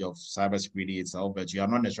working knowledge of cybersecurity itself, but you are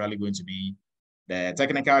not necessarily going to be the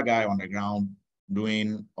technical guy on the ground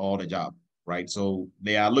doing all the job, right? So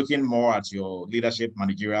they are looking more at your leadership,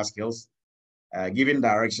 managerial skills, giving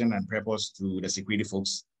direction and purpose to the security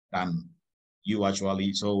folks than you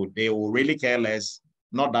actually. So they will really care less.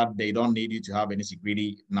 Not that they don't need you to have any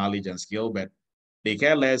security knowledge and skill, but they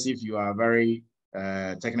care less if you are very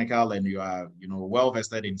technical and you are, well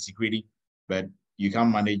vested in security, but you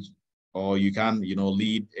can't manage or you can,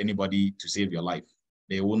 lead anybody to save your life.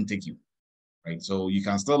 They won't take you, right? So you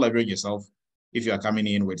can still leverage yourself if you are coming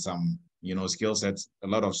in with some, skill sets, a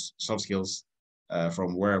lot of soft skills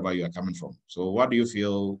from wherever you are coming from. So what do you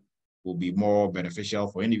feel will be more beneficial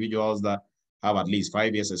for individuals that have at least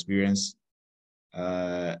 5 years experience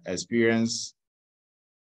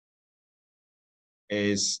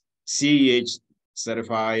is CEH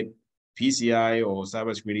certified, PCI, or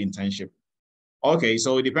cybersecurity internship? Okay,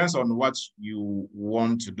 so it depends on what you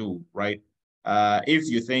want to do, right? If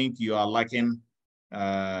you think you are lacking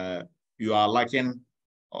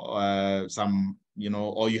some,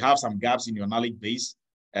 or you have some gaps in your knowledge base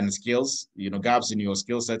and skills, gaps in your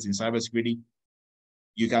skill sets in cybersecurity,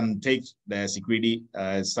 you can take the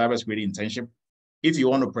cybersecurity internship. If you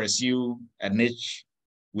want to pursue a niche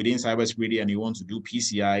within cybersecurity and you want to do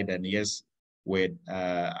PCI, then yes, with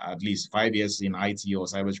at least 5 years in IT or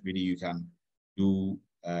cybersecurity, you can do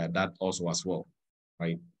that also as well,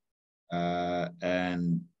 right?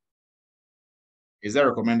 And is there a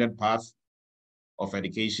recommended path of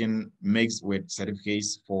education mixed with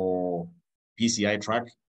certificates for PCI track?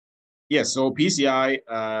 Yes, so PCI,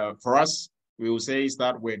 for us, we will say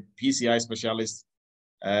start with PCI specialist,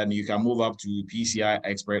 and you can move up to PCI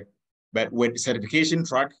expert. But with certification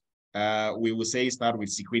track, we will say start with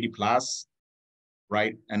Security Plus,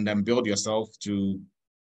 right? And then build yourself to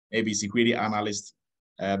maybe security analyst,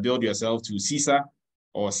 build yourself to CISA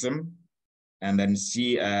or SIM, and then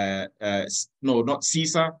not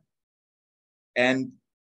CISA, and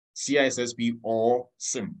CISSP or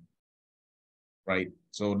SIM, right?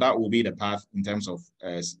 So that will be the path in terms of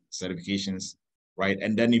certifications, right?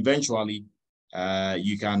 And then eventually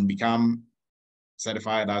you can become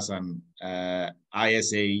certified as an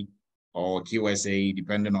ISA or QSA,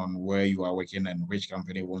 depending on where you are working and which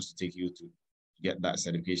company wants to take you to get that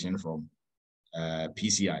certification from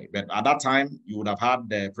PCI. But at that time, you would have had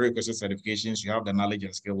the prerequisite certifications, you have the knowledge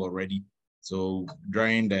and skill already. So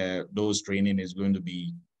during those training is going to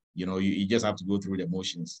be, you just have to go through the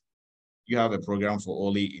motions. You have a program for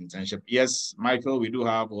only internship. Yes, Michael, we do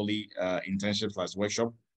have only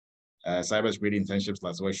internship/workshop, cybersecurity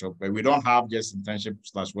internship/workshop, but we don't have just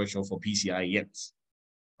internship/workshop for PCI yet,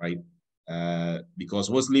 right? Because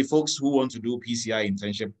mostly folks who want to do PCI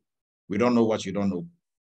internship, we don't know what you don't know.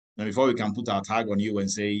 And before we can put our tag on you and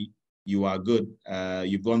say you are good,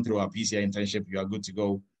 you've gone through our PCI internship, you are good to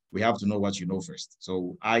go, we have to know what you know first.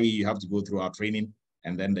 So i.e. you have to go through our training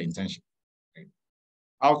and then the internship. Okay.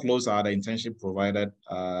 How close are the internship provided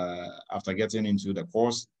after getting into the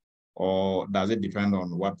course, or does it depend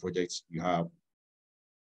on what projects you have?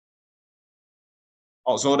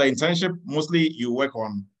 Oh, so the internship, mostly you work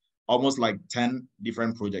on almost like 10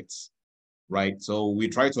 different projects, right? So we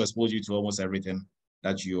try to expose you to almost everything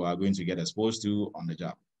that you are going to get exposed to on the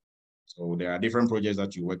job. So there are different projects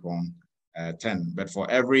that you work on, 10, but for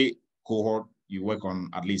every cohort, you work on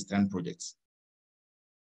at least 10 projects.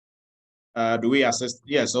 Do we assist?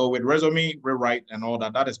 Yeah, so with resume rewrite and all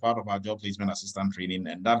that, that is part of our job placement assistant training,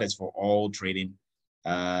 and that is for all training.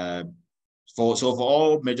 For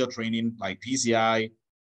all major training like PCI,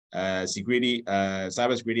 security,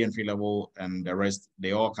 cybersecurity entry level, and the rest,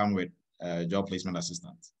 they all come with job placement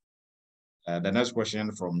assistance. The next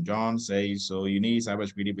question from John says, so you need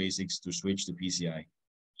cybersecurity basics to switch to PCI.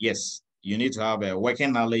 Yes, you need to have a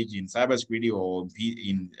working knowledge in cybersecurity or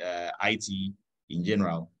in IT in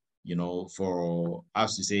general, you know, for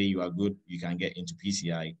us to say you are good, you can get into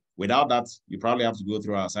PCI. Without that, you probably have to go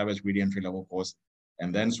through our cybersecurity entry level course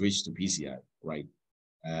and then switch to PCI, right?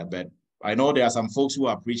 But I know there are some folks who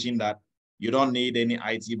are preaching that you don't need any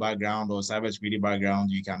IT background or cybersecurity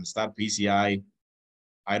background. You can start PCI.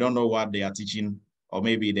 I don't know what they are teaching, or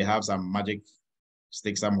maybe they have some magic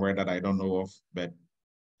stick somewhere that I don't know of. But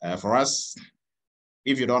for us,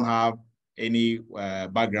 if you don't have any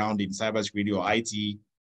background in cybersecurity or IT,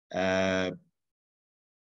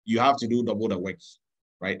 you have to do double the work,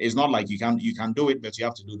 right? It's not like you can do it, but you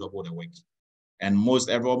have to do double the work. And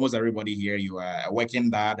almost everybody here, you are a working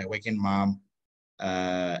dad, a working mom,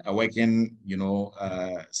 a working, you know,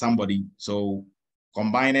 somebody. So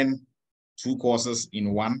combining 2 courses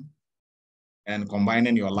in one and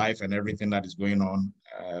combining your life and everything that is going on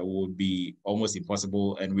would be almost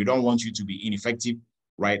impossible. And we don't want you to be ineffective,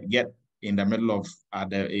 right? Get in the middle of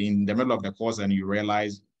the course and you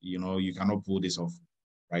realize, you know, you cannot pull this off,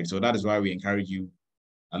 right? So that is why we encourage you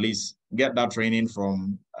at least get that training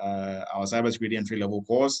from our cybersecurity entry level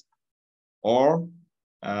course, or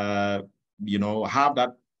you know, have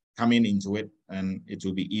that coming into it, and it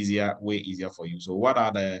will be easier, way easier for you. So what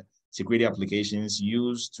are the security applications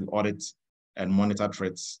used to audit and monitor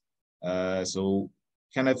threats? So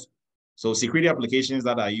Kenneth, so security applications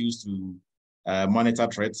that are used to monitor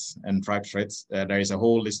threats and track threats, there is a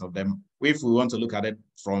whole list of them. If we want to look at it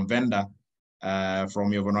from vendor,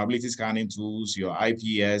 from your vulnerability scanning tools, your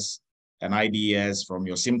IPS and IDS, from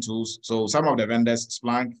your SIM tools. So some of the vendors,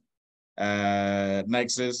 Splunk,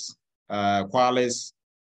 Nexus, Qualys,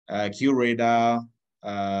 QRadar,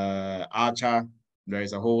 Archer, there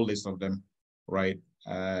is a whole list of them, right,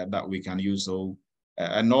 that we can use. So,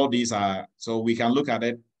 and all these are, so we can look at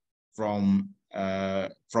it from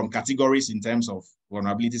categories in terms of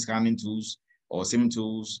vulnerability scanning tools or SIM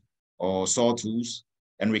tools or SOAR tools.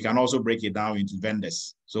 And we can also break it down into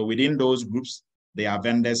vendors. So within those groups, there are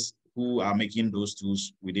vendors who are making those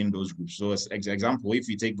tools within those groups. So as example, if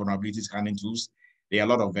you take vulnerability scanning tools, there are a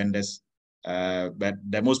lot of vendors, but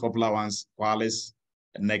the most popular ones, Qualys,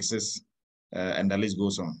 Nexus, and the list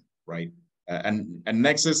goes on, right? And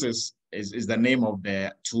Nexus is the name of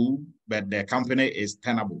the tool, but the company is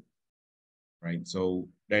Tenable, right? So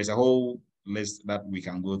there's a whole list that we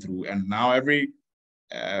can go through. And now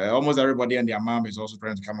almost everybody and their mom is also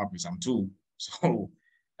trying to come up with some tool. So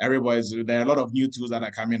there are a lot of new tools that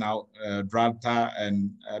are coming out, Drata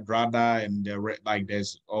and Drada, and like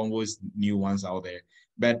there's almost new ones out there.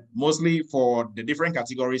 But mostly for the different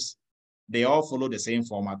categories, they all follow the same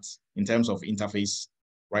format in terms of interface,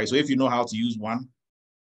 right? So if you know how to use one,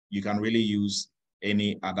 you can really use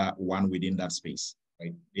any other one within that space,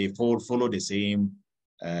 right? They follow the same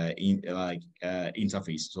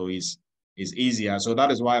interface. So it's easier. So that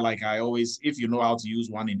is why, like I always, if you know how to use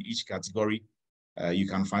one in each category, you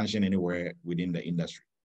can function anywhere within the industry.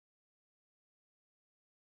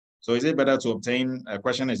 So is it better to obtain,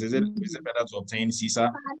 question is it better to obtain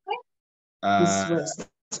CISA?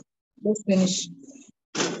 Let's finish.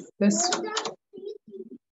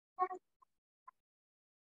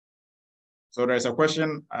 So there's a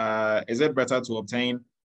question, is it better to obtain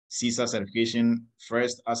CISA certification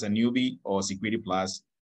first as a newbie or Security Plus?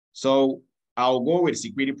 So I'll go with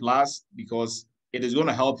Security Plus because it is going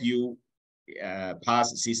to help you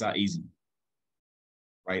pass CISA easy,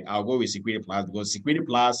 right? I'll go with Security Plus because Security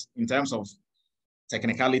Plus, in terms of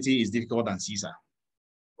technicality, is difficult than CISA,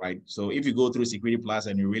 right? So if you go through Security Plus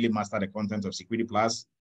and you really master the content of Security Plus,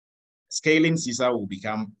 scaling CISA will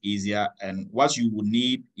become easier. And what you would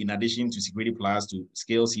need in addition to Security Plus to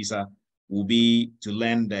scale CISA will be to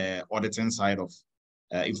learn the auditing side of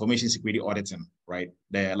information security auditing, right?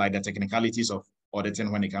 Like the technicalities of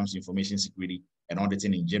auditing when it comes to information security and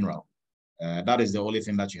auditing in general. That is the only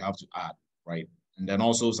thing that you have to add, right? And then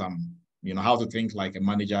also some, you know, how to think like a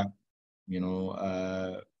manager, you know,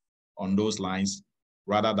 on those lines,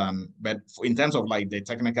 rather than, but in terms of like the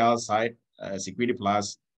technical side, Security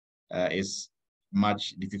Plus is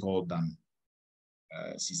much difficult than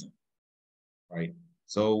CISA, right?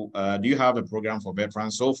 So do you have a program for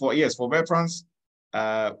veterans? So for veterans,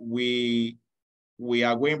 we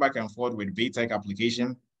are going back and forth with VTech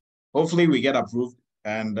application. Hopefully we get approved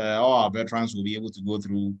and all our veterans will be able to go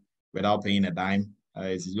through without paying a dime.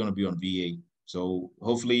 It's going to be on VA. So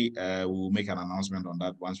hopefully we'll make an announcement on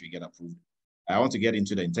that once we get approved. I want to get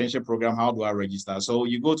into the internship program. How do I register? So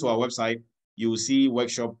you go to our website, you will see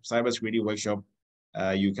workshop, cybersecurity workshop.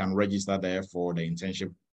 You can register there for the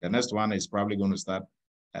internship. The next one is probably going to start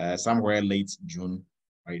somewhere late June,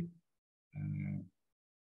 right?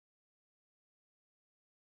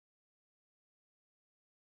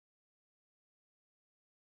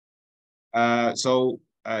 So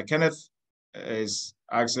Kenneth is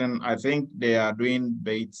asking, I think they are doing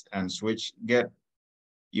bait and switch, get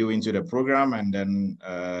you into the program and then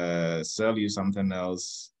sell you something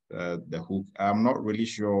else, the hook. I'm not really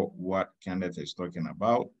sure what Kenneth is talking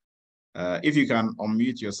about. If you can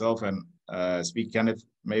unmute yourself and speak, Kenneth,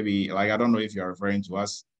 maybe, like, I don't know if you're referring to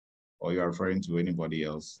us or you're referring to anybody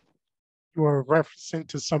else. You are referencing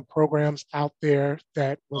to some programs out there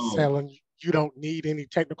that was selling you don't need any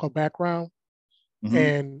technical background.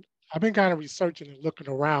 And I've been kind of researching and looking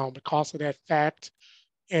around because of that fact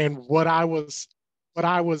and what I was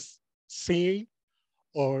seeing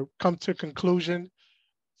or come to a conclusion,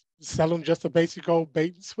 selling just a basic old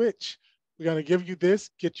bait and switch. We're going to give you this,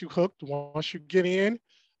 get you hooked once you get in.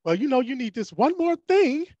 Well, you know, you need this one more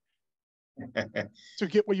thing to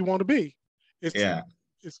get where you want to be.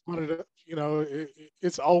 It's one of the, you know,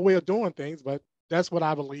 it's an old way of doing things, but that's what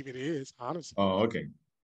I believe it is, honestly. Oh, okay.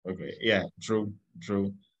 Okay. Yeah, true.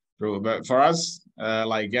 But for us,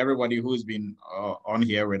 like everybody who's been on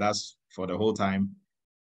here with us for the whole time,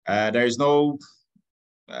 there is no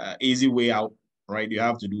easy way out, right? You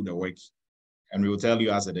have to do the work, and we will tell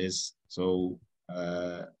you as it is. So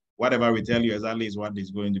whatever we tell you exactly is what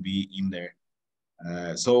is going to be in there.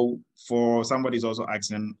 So for somebody's also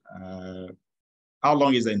asking, how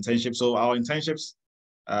long is the internship? So our internships,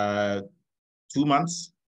 2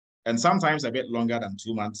 months, and sometimes a bit longer than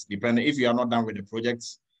 2 months, depending if you are not done with the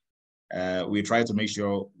projects. We try to make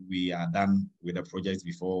sure we are done with the project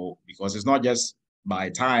before, because it's not just by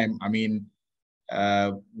time. I mean,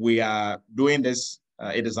 we are doing this,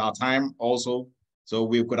 it is our time also. So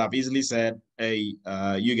we could have easily said, hey,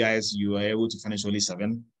 you guys, you are able to finish only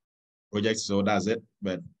 7 projects, so that's it.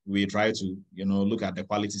 But we try to, you know, look at the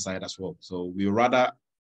quality side as well. So we rather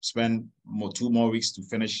spend 2 more weeks to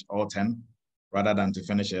finish all 10 rather than to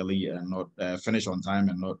finish early and not finish on time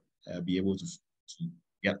and not be able to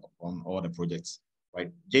get on all the projects,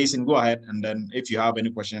 right? Jason, go ahead. And then if you have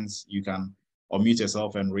any questions, you can unmute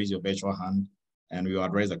yourself and raise your virtual hand and we will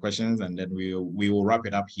address the questions and then we will wrap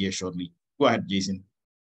it up here shortly. Go ahead, Jason.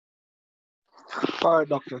 All right,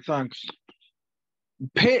 Doctor, thanks.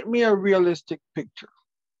 Paint me a realistic picture.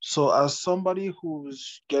 So as somebody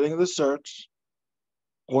who's getting the certs,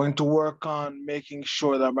 going to work on making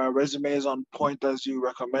sure that my resume is on point as you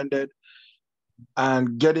recommended,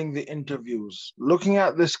 and getting the interviews. Looking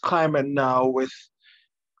at this climate now with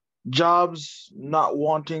jobs not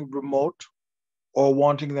wanting remote or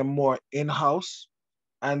wanting them more in-house,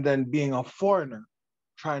 and then being a foreigner,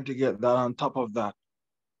 trying to get that on top of that.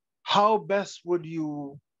 How best would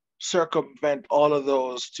you circumvent all of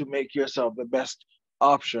those to make yourself the best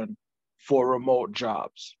option for remote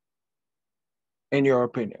jobs, in your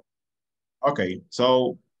opinion? Okay,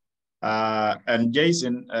 so and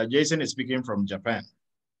Jason is speaking from Japan,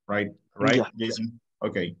 right? Yeah. Jason.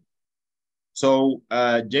 Okay. So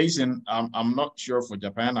Jason, I'm not sure for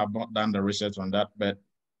Japan. I've not done the research on that, but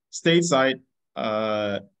stateside,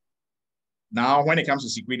 now when it comes to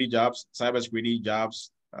security jobs, cybersecurity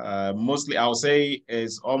jobs, mostly I would say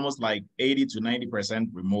is almost like 80 to 90%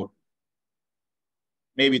 remote,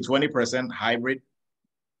 maybe 20% hybrid,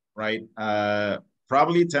 right?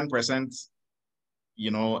 Probably 10%,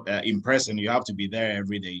 you know, in person. You have to be there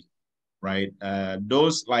every day, right?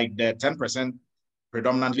 Those like the 10%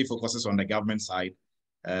 predominantly focuses on the government side.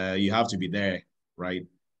 You have to be there, right?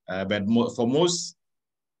 But for most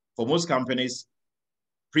companies,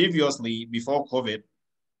 previously before COVID,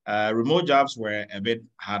 remote jobs were a bit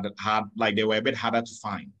hard, like they were a bit harder to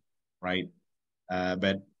find, right?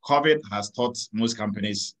 But COVID has taught most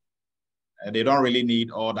companies they don't really need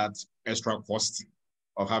all that extra cost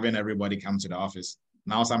of having everybody come to the office.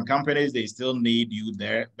 Now, some companies, they still need you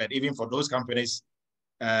there, but even for those companies,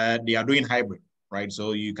 they are doing hybrid, right?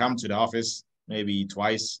 So you come to the office maybe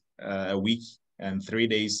twice a week and 3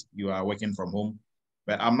 days you are working from home.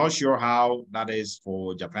 But I'm not sure how that is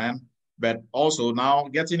for Japan. But also now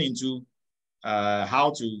getting into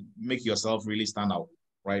how to make yourself really stand out,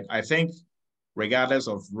 right? I think regardless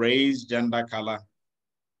of race, gender, color,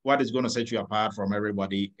 what is going to set you apart from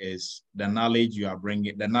everybody is the knowledge you are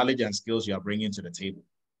bringing, the knowledge and skills you are bringing to the table.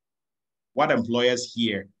 What employers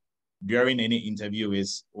hear during any interview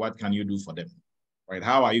is, what can you do for them, right?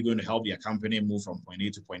 How are you going to help your company move from point A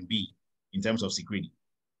to point B? in terms of security,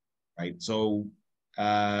 right? So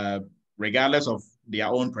regardless of their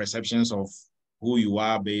own perceptions of who you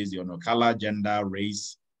are based on your color, gender,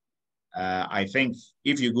 race, I think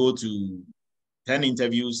if you go to 10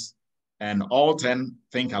 interviews and all 10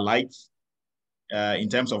 think alike in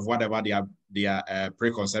terms of whatever their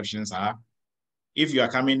preconceptions are, if you are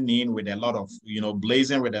coming in with a lot of,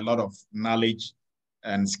 blazing with a lot of knowledge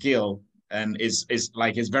and skill, and it's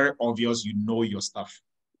very obvious you know your stuff,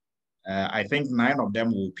 I think 9 of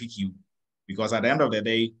them will pick you, because at the end of the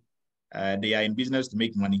day, they are in business to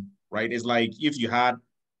make money, right? It's like if you had,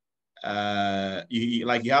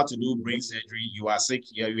 you have to do brain surgery, you are sick,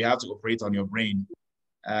 you have to operate on your brain.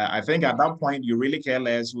 I think at that point, you really care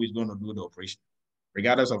less who is going to do the operation,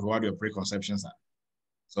 regardless of what your preconceptions are.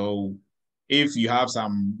 So if you have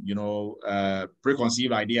some,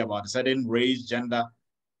 preconceived idea about a certain race, gender,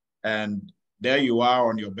 and there you are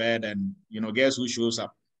on your bed, and, guess who shows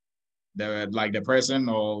up? The person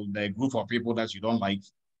or the group of people that you don't like,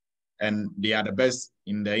 and they are the best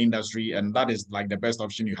in the industry, and that is like the best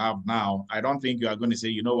option you have now. I don't think you are going to say,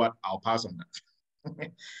 you know what, I'll pass on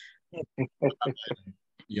that.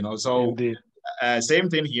 So same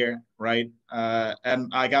thing here, right?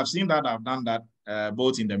 And like I've seen that, I've done that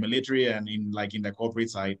both in the military and in the corporate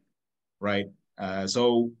side, right?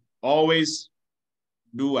 So always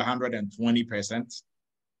do 120%,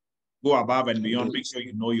 go above and beyond, make sure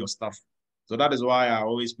you know your stuff. So that is why I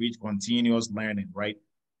always preach continuous learning, right?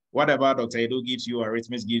 Whatever Dr. Edo gives you,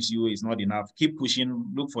 Eretmis gives you is not enough. Keep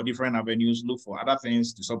pushing, look for different avenues, look for other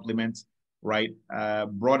things to supplement, right?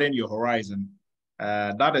 Broaden your horizon.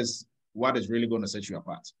 That is what is really going to set you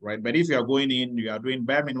apart, right? But if you are going in, you are doing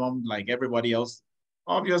bare minimum like everybody else,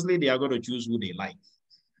 obviously they are going to choose who they like,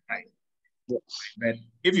 right? Yes. But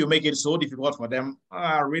if you make it so difficult for them,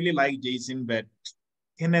 I really like Jason, but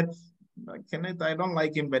Kenneth, I don't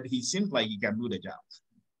like him, but he seems like he can do the job.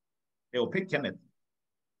 They'll pick Kenneth.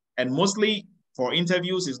 And mostly for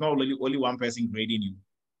interviews, it's not only one person grading you,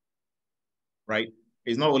 right?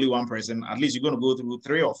 It's not only one person. At least you're going to go through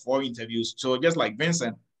 3 or 4 interviews. So just like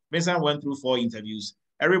Vincent went through 4 interviews.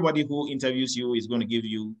 Everybody who interviews you is going to give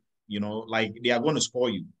you, they are going to score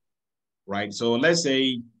you, right? So let's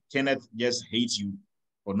say Kenneth just hates you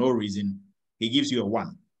for no reason. He gives you a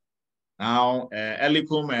 1. Now,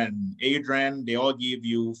 Elikum and Adrian, they all give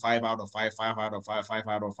you 5 out of 5, 5 out of 5, 5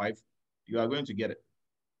 out of 5. You are going to get it.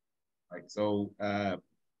 Right. So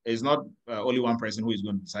it's not only one person who is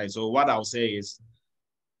going to decide. So what I'll say is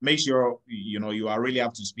make sure, you are really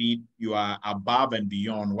up to speed. You are above and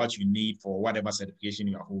beyond what you need for whatever certification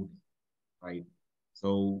you are holding. Right.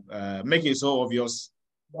 So make it so obvious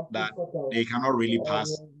that they cannot really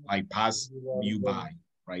pass you by.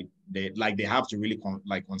 Right. They have to really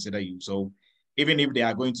consider you. So even if they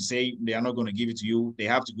are going to say they are not going to give it to you, they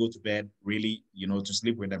have to go to bed really, to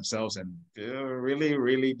sleep with themselves and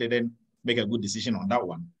really didn't make a good decision on that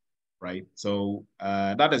one, right? So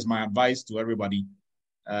that is my advice to everybody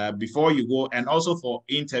before you go, and also for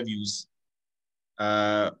interviews.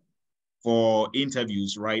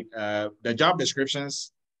 Right? The job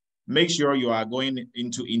descriptions. Make sure you are going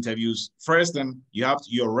into interviews first, and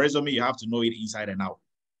your resume. You have to know it inside and out.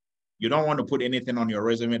 You don't want to put anything on your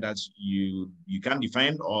resume that you can't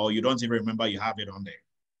defend, or you don't even remember you have it on there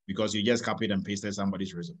because you just copied and pasted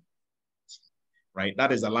somebody's resume. Right?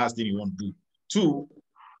 That is the last thing you want to do. 2,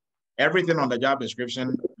 everything on the job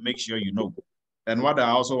description, make sure you know. And what I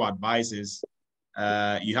also advise is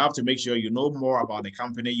you have to make sure you know more about the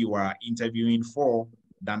company you are interviewing for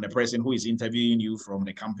than the person who is interviewing you from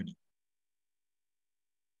the company.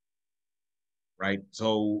 Right?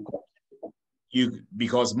 So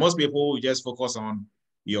because most people just focus on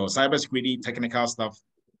your cybersecurity technical stuff,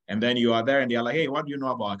 and then you are there and they're like, hey, what do you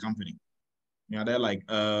know about our company? They're like,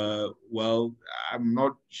 well, I'm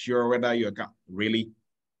not sure whether you're really,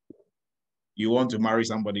 you want to marry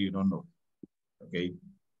somebody you don't know. Okay.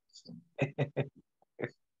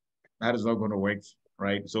 That is not going to work,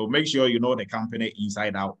 right? So make sure you know the company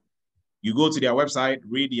inside out. You go to their website,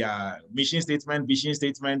 read their mission statement, vision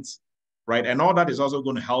statement, right? And all that is also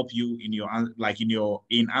going to help you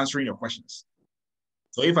in answering your questions.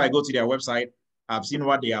 So if I go to their website, I've seen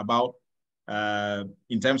what they are about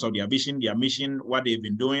in terms of their vision, their mission, what they've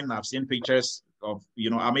been doing. I've seen pictures of,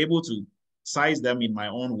 I'm able to size them in my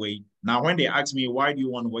own way. Now, when they ask me, why do you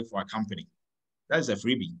want to work for a company? That's a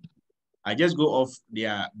freebie. I just go off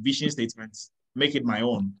their vision statements, make it my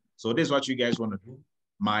own. So this is what you guys want to do.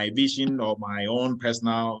 My vision or my own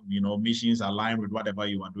personal, missions align with whatever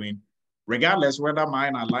you are doing, regardless whether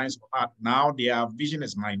mine aligns or not. Now their vision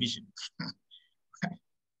is my vision.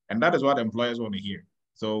 And that is what employers want to hear.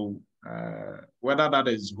 So Whether that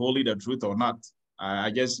is wholly the truth or not,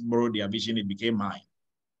 I just borrowed their vision, it became mine.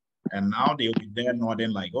 And now they'll be there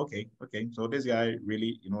nodding like, okay, so this guy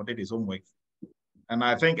really, did his homework. And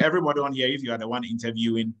I think everybody on here, if you are the one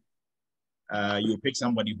interviewing, you pick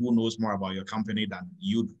somebody who knows more about your company than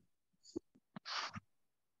you do,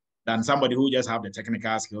 than somebody who just have the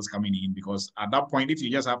technical skills coming in. Because at that point, if you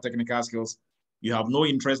just have technical skills, you have no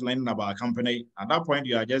interest learning about a company. At that point,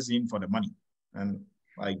 you are just in for the money. And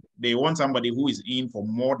like they want somebody who is in for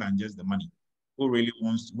more than just the money, who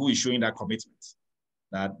is showing that commitment,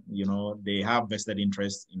 that they have vested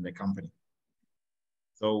interest in the company.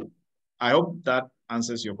 So I hope that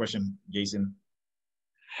answers your question, Jason.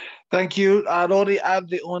 Thank you. I'd only add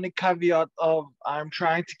the only caveat of I'm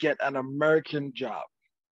trying to get an American job.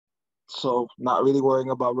 So not really worrying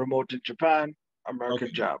about remote in Japan,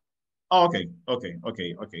 American job. Oh, okay.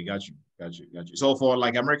 Got you. So for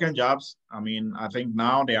like American jobs, I mean, I think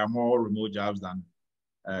now there are more remote jobs than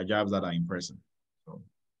jobs that are in person. So.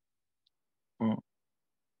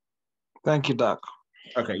 Thank you, Doc.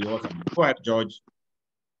 Okay, you're welcome. Go ahead, George.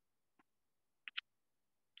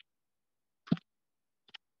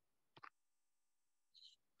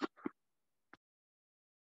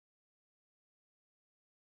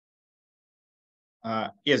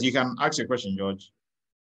 Yes, you can ask your question, George.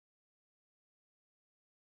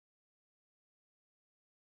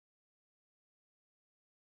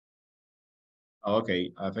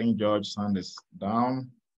 Okay, I think George's hand is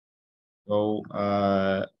down. So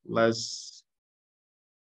I'm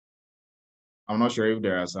not sure if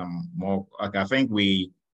there are some more. Like I think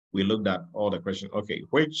we looked at all the questions. Okay,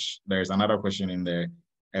 there's another question in there.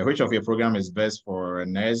 Which of your program is best for a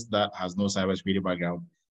nurse that has no cybersecurity background?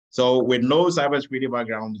 So with no cybersecurity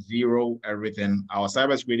background, zero everything, our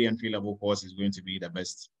cybersecurity entry-level course is going to be the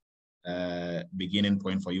best beginning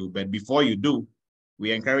point for you. But before you do,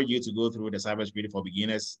 we encourage you to go through the cybersecurity for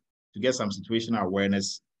beginners to get some situational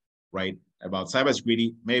awareness, right, about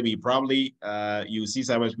cybersecurity. Probably you see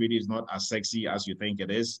cybersecurity is not as sexy as you think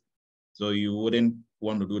it is, so you wouldn't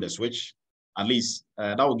want to do the switch. At least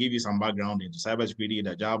that will give you some background into cybersecurity,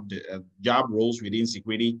 the job roles within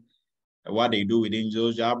security, what they do within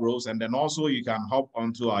those job roles, and then also you can hop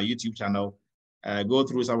onto our YouTube channel, go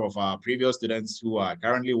through some of our previous students who are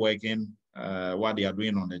currently working, what they are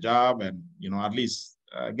doing on the job, and at least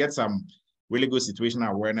get some really good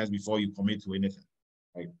situational awareness before you commit to anything.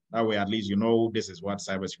 Right? That way, at least this is what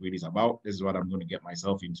cybersecurity is about. This is what I'm going to get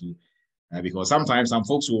myself into. Because sometimes some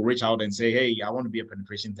folks will reach out and say, hey, I want to be a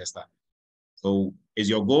penetration tester. So is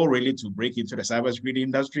your goal really to break into the cybersecurity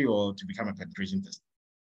industry or to become a penetration tester?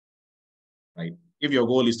 Right? If your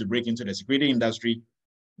goal is to break into the security industry,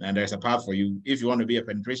 then there's a path for you. If you want to be a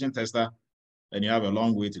penetration tester, then you have a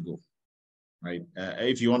long way to go. Right?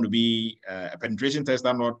 If you want to be a penetration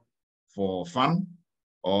tester, not for fun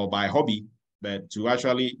or by hobby, but to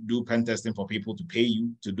actually do pen testing for people to pay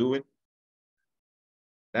you to do it,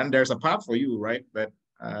 then there's a path for you, right? But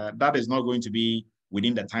that is not going to be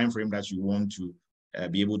within the time frame that you want to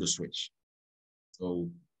be able to switch. So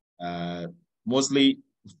mostly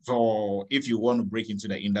if you want to break into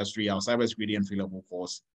the industry, our cybersecurity entry-level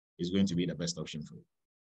course is going to be the best option for you.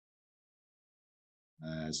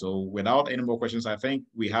 So without any more questions, I think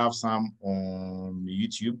we have some on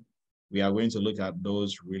YouTube. We are going to look at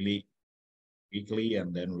those really quickly,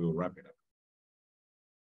 and then we'll wrap it up.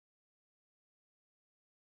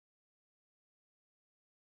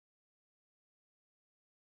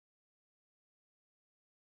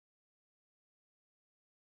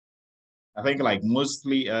 I think like most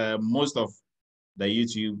of the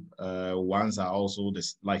YouTube ones are also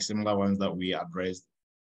like similar ones that we addressed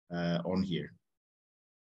on here.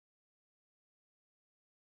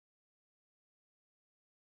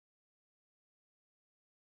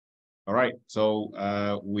 All right,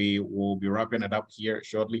 so we will be wrapping it up here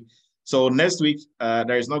shortly. So next week,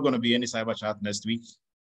 there is not going to be any cyber chat next week.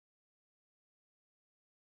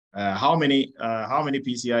 How many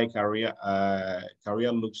PCI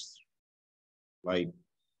career looks like?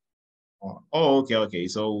 Oh, okay.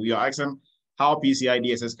 So you're asking how PCI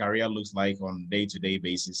DSS career looks like on day-to-day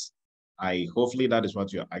basis. Hopefully that is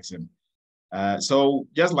what you're asking. So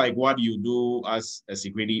just like what you do as a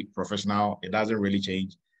security professional, it doesn't really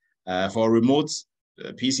change. For remote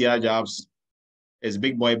PCI jobs, it's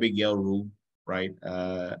big boy, big girl rule, right?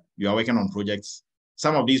 You are working on projects.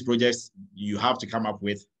 Some of these projects you have to come up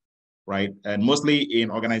with, right? And mostly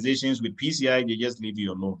in organizations with PCI, they just leave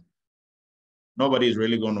you alone. Nobody is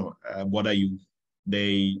really going to bother you.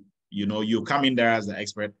 You come in there as the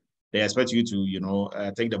expert. They expect you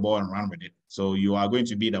to, take the ball and run with it. So you are going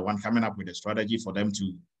to be the one coming up with a strategy for them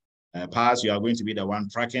to pass. You are going to be the one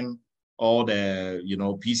tracking all the,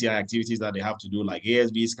 PCI activities that they have to do, like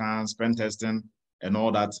ASB scans, pen testing, and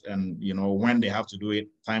all that. And, when they have to do it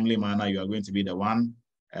timely manner, you are going to be the one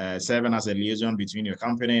serving as a liaison between your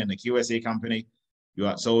company and the QSA company.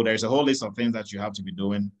 So there's a whole list of things that you have to be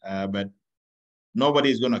doing, but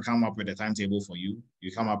nobody is going to come up with a timetable for you.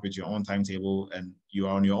 You come up with your own timetable and you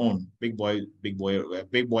are on your own. Big boy, big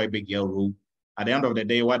girl rule. At the end of the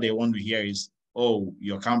day, what they want to hear is, oh,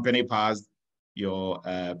 your company passed your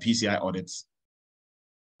PCI audits.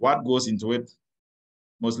 What goes into it?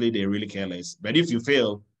 Mostly they really care less. But if you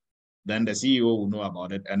fail, then the CEO will know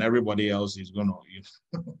about it and everybody else is going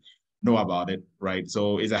to know about it, right?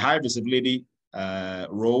 So it's a high visibility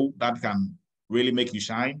role that can really make you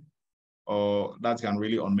shine, or that can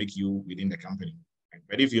really unmake you within the company.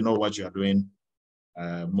 But if you know what you are doing,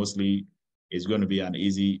 mostly it's going to be an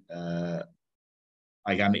easy,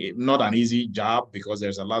 not an easy job because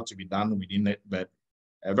there's a lot to be done within it, but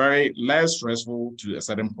a very less stressful to a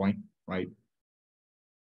certain point, right?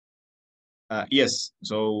 Yes,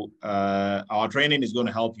 so our training is going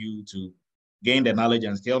to help you to gain the knowledge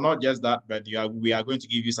and skill. Not just that, but we are going to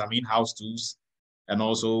give you some in-house tools and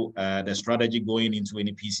also the strategy going into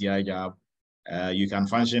any PCI job. You can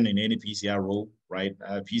function in any PCI role, right?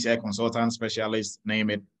 PCI consultant, specialist, name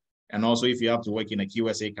it. And also if you have to work in a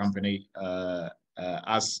QSA company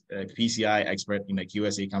as a PCI expert in a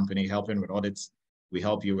QSA company, helping with audits, we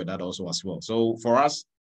help you with that also as well. So for us,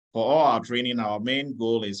 for all our training, our main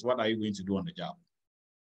goal is what are you going to do on the job?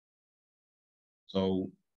 So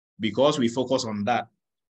because we focus on that,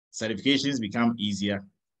 certifications become easier.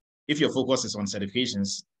 If your focus is on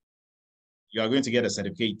certifications, you are going to get a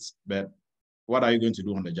certificate, but what are you going to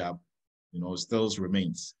do on the job? Still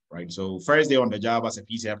remains, right? So first day on the job as a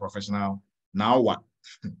PCI professional, now what?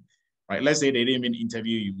 Right? Let's say they didn't even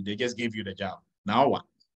interview you, they just gave you the job. Now what?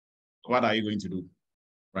 What are you going to do,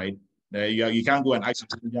 right? You can't go and ask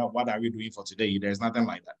your what are we doing for today? There's nothing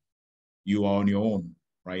like that. You are on your own,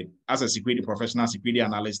 right? As a security professional, security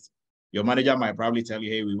analyst, your manager might probably tell you,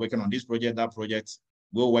 hey, we're working on this project, that project,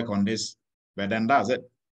 go work on this, but then that's it.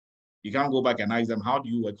 You can't go back and ask them, how do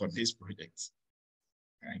you work on this project?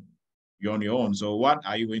 Right? You're on your own. So what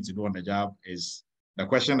are you going to do on the job is the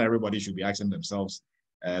question everybody should be asking themselves.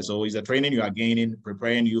 So is the training you are gaining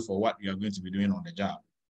preparing you for what you are going to be doing on the job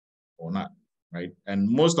or not, right? And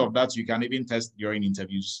most of that you can even test during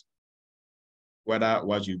interviews, whether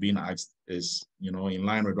what you've been asked is, in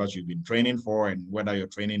line with what you've been training for and whether your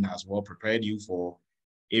training has well prepared you for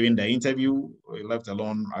even the interview, let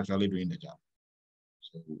alone actually doing the job.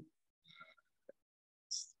 So,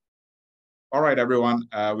 all right, everyone,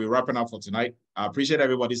 we're wrapping up for tonight. I appreciate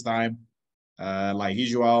everybody's time. Like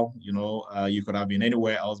usual, you could have been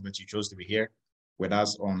anywhere else, but you chose to be here with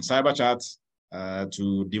us on Cyber Chat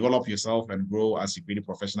to develop yourself and grow as security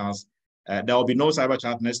professionals. There will be no Cyber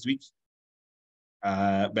Chat next week,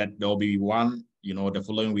 but there will be one, the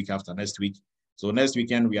following week after next week. So next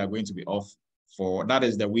weekend, we are going to be off that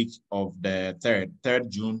is the week of the 3rd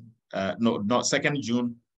June. No, not 2nd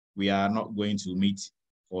June. We are not going to meet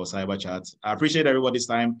for Cyber Chat. I appreciate everybody's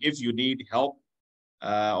time. If you need help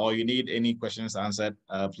or you need any questions answered,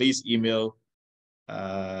 please email.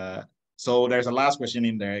 So there's a last question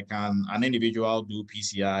in there. Can an individual do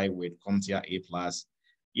PCI with CompTIA A+?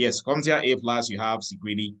 Yes, CompTIA A+, you have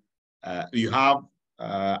security. You have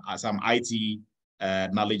some IT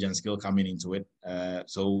knowledge and skill coming into it.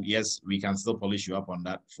 So yes, we can still polish you up on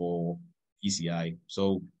that for PCI.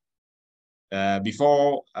 So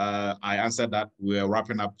before I answered that, we're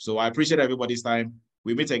wrapping up. So I appreciate everybody's time.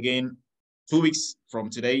 We meet again 2 weeks from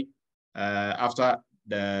today, after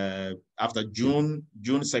June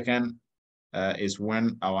 2nd is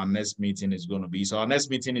when our next meeting is going to be. So our next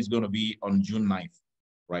meeting is going to be on June 9th,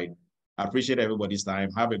 right? I appreciate everybody's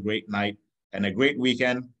time. Have a great night and a great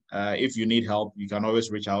weekend. If you need help, you can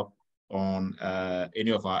always reach out on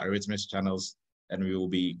any of our Eretmis channels, and we will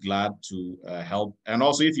be glad to help. And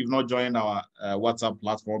also, if you've not joined our WhatsApp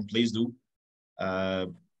platform, please do.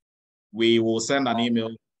 We will send an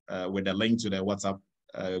email with a link to the WhatsApp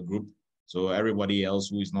group, so everybody else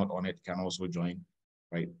who is not on it can also join,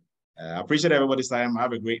 right? I appreciate everybody's time.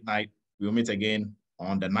 Have a great night. We'll meet again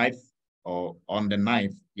on the 9th, or on the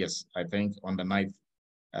 9th. Yes, I think on the 9th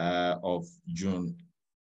of June.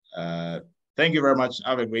 Thank you very much.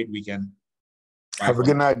 Have a great weekend. Bye. Have a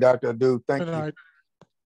good night, Dr. Adu. Thank you.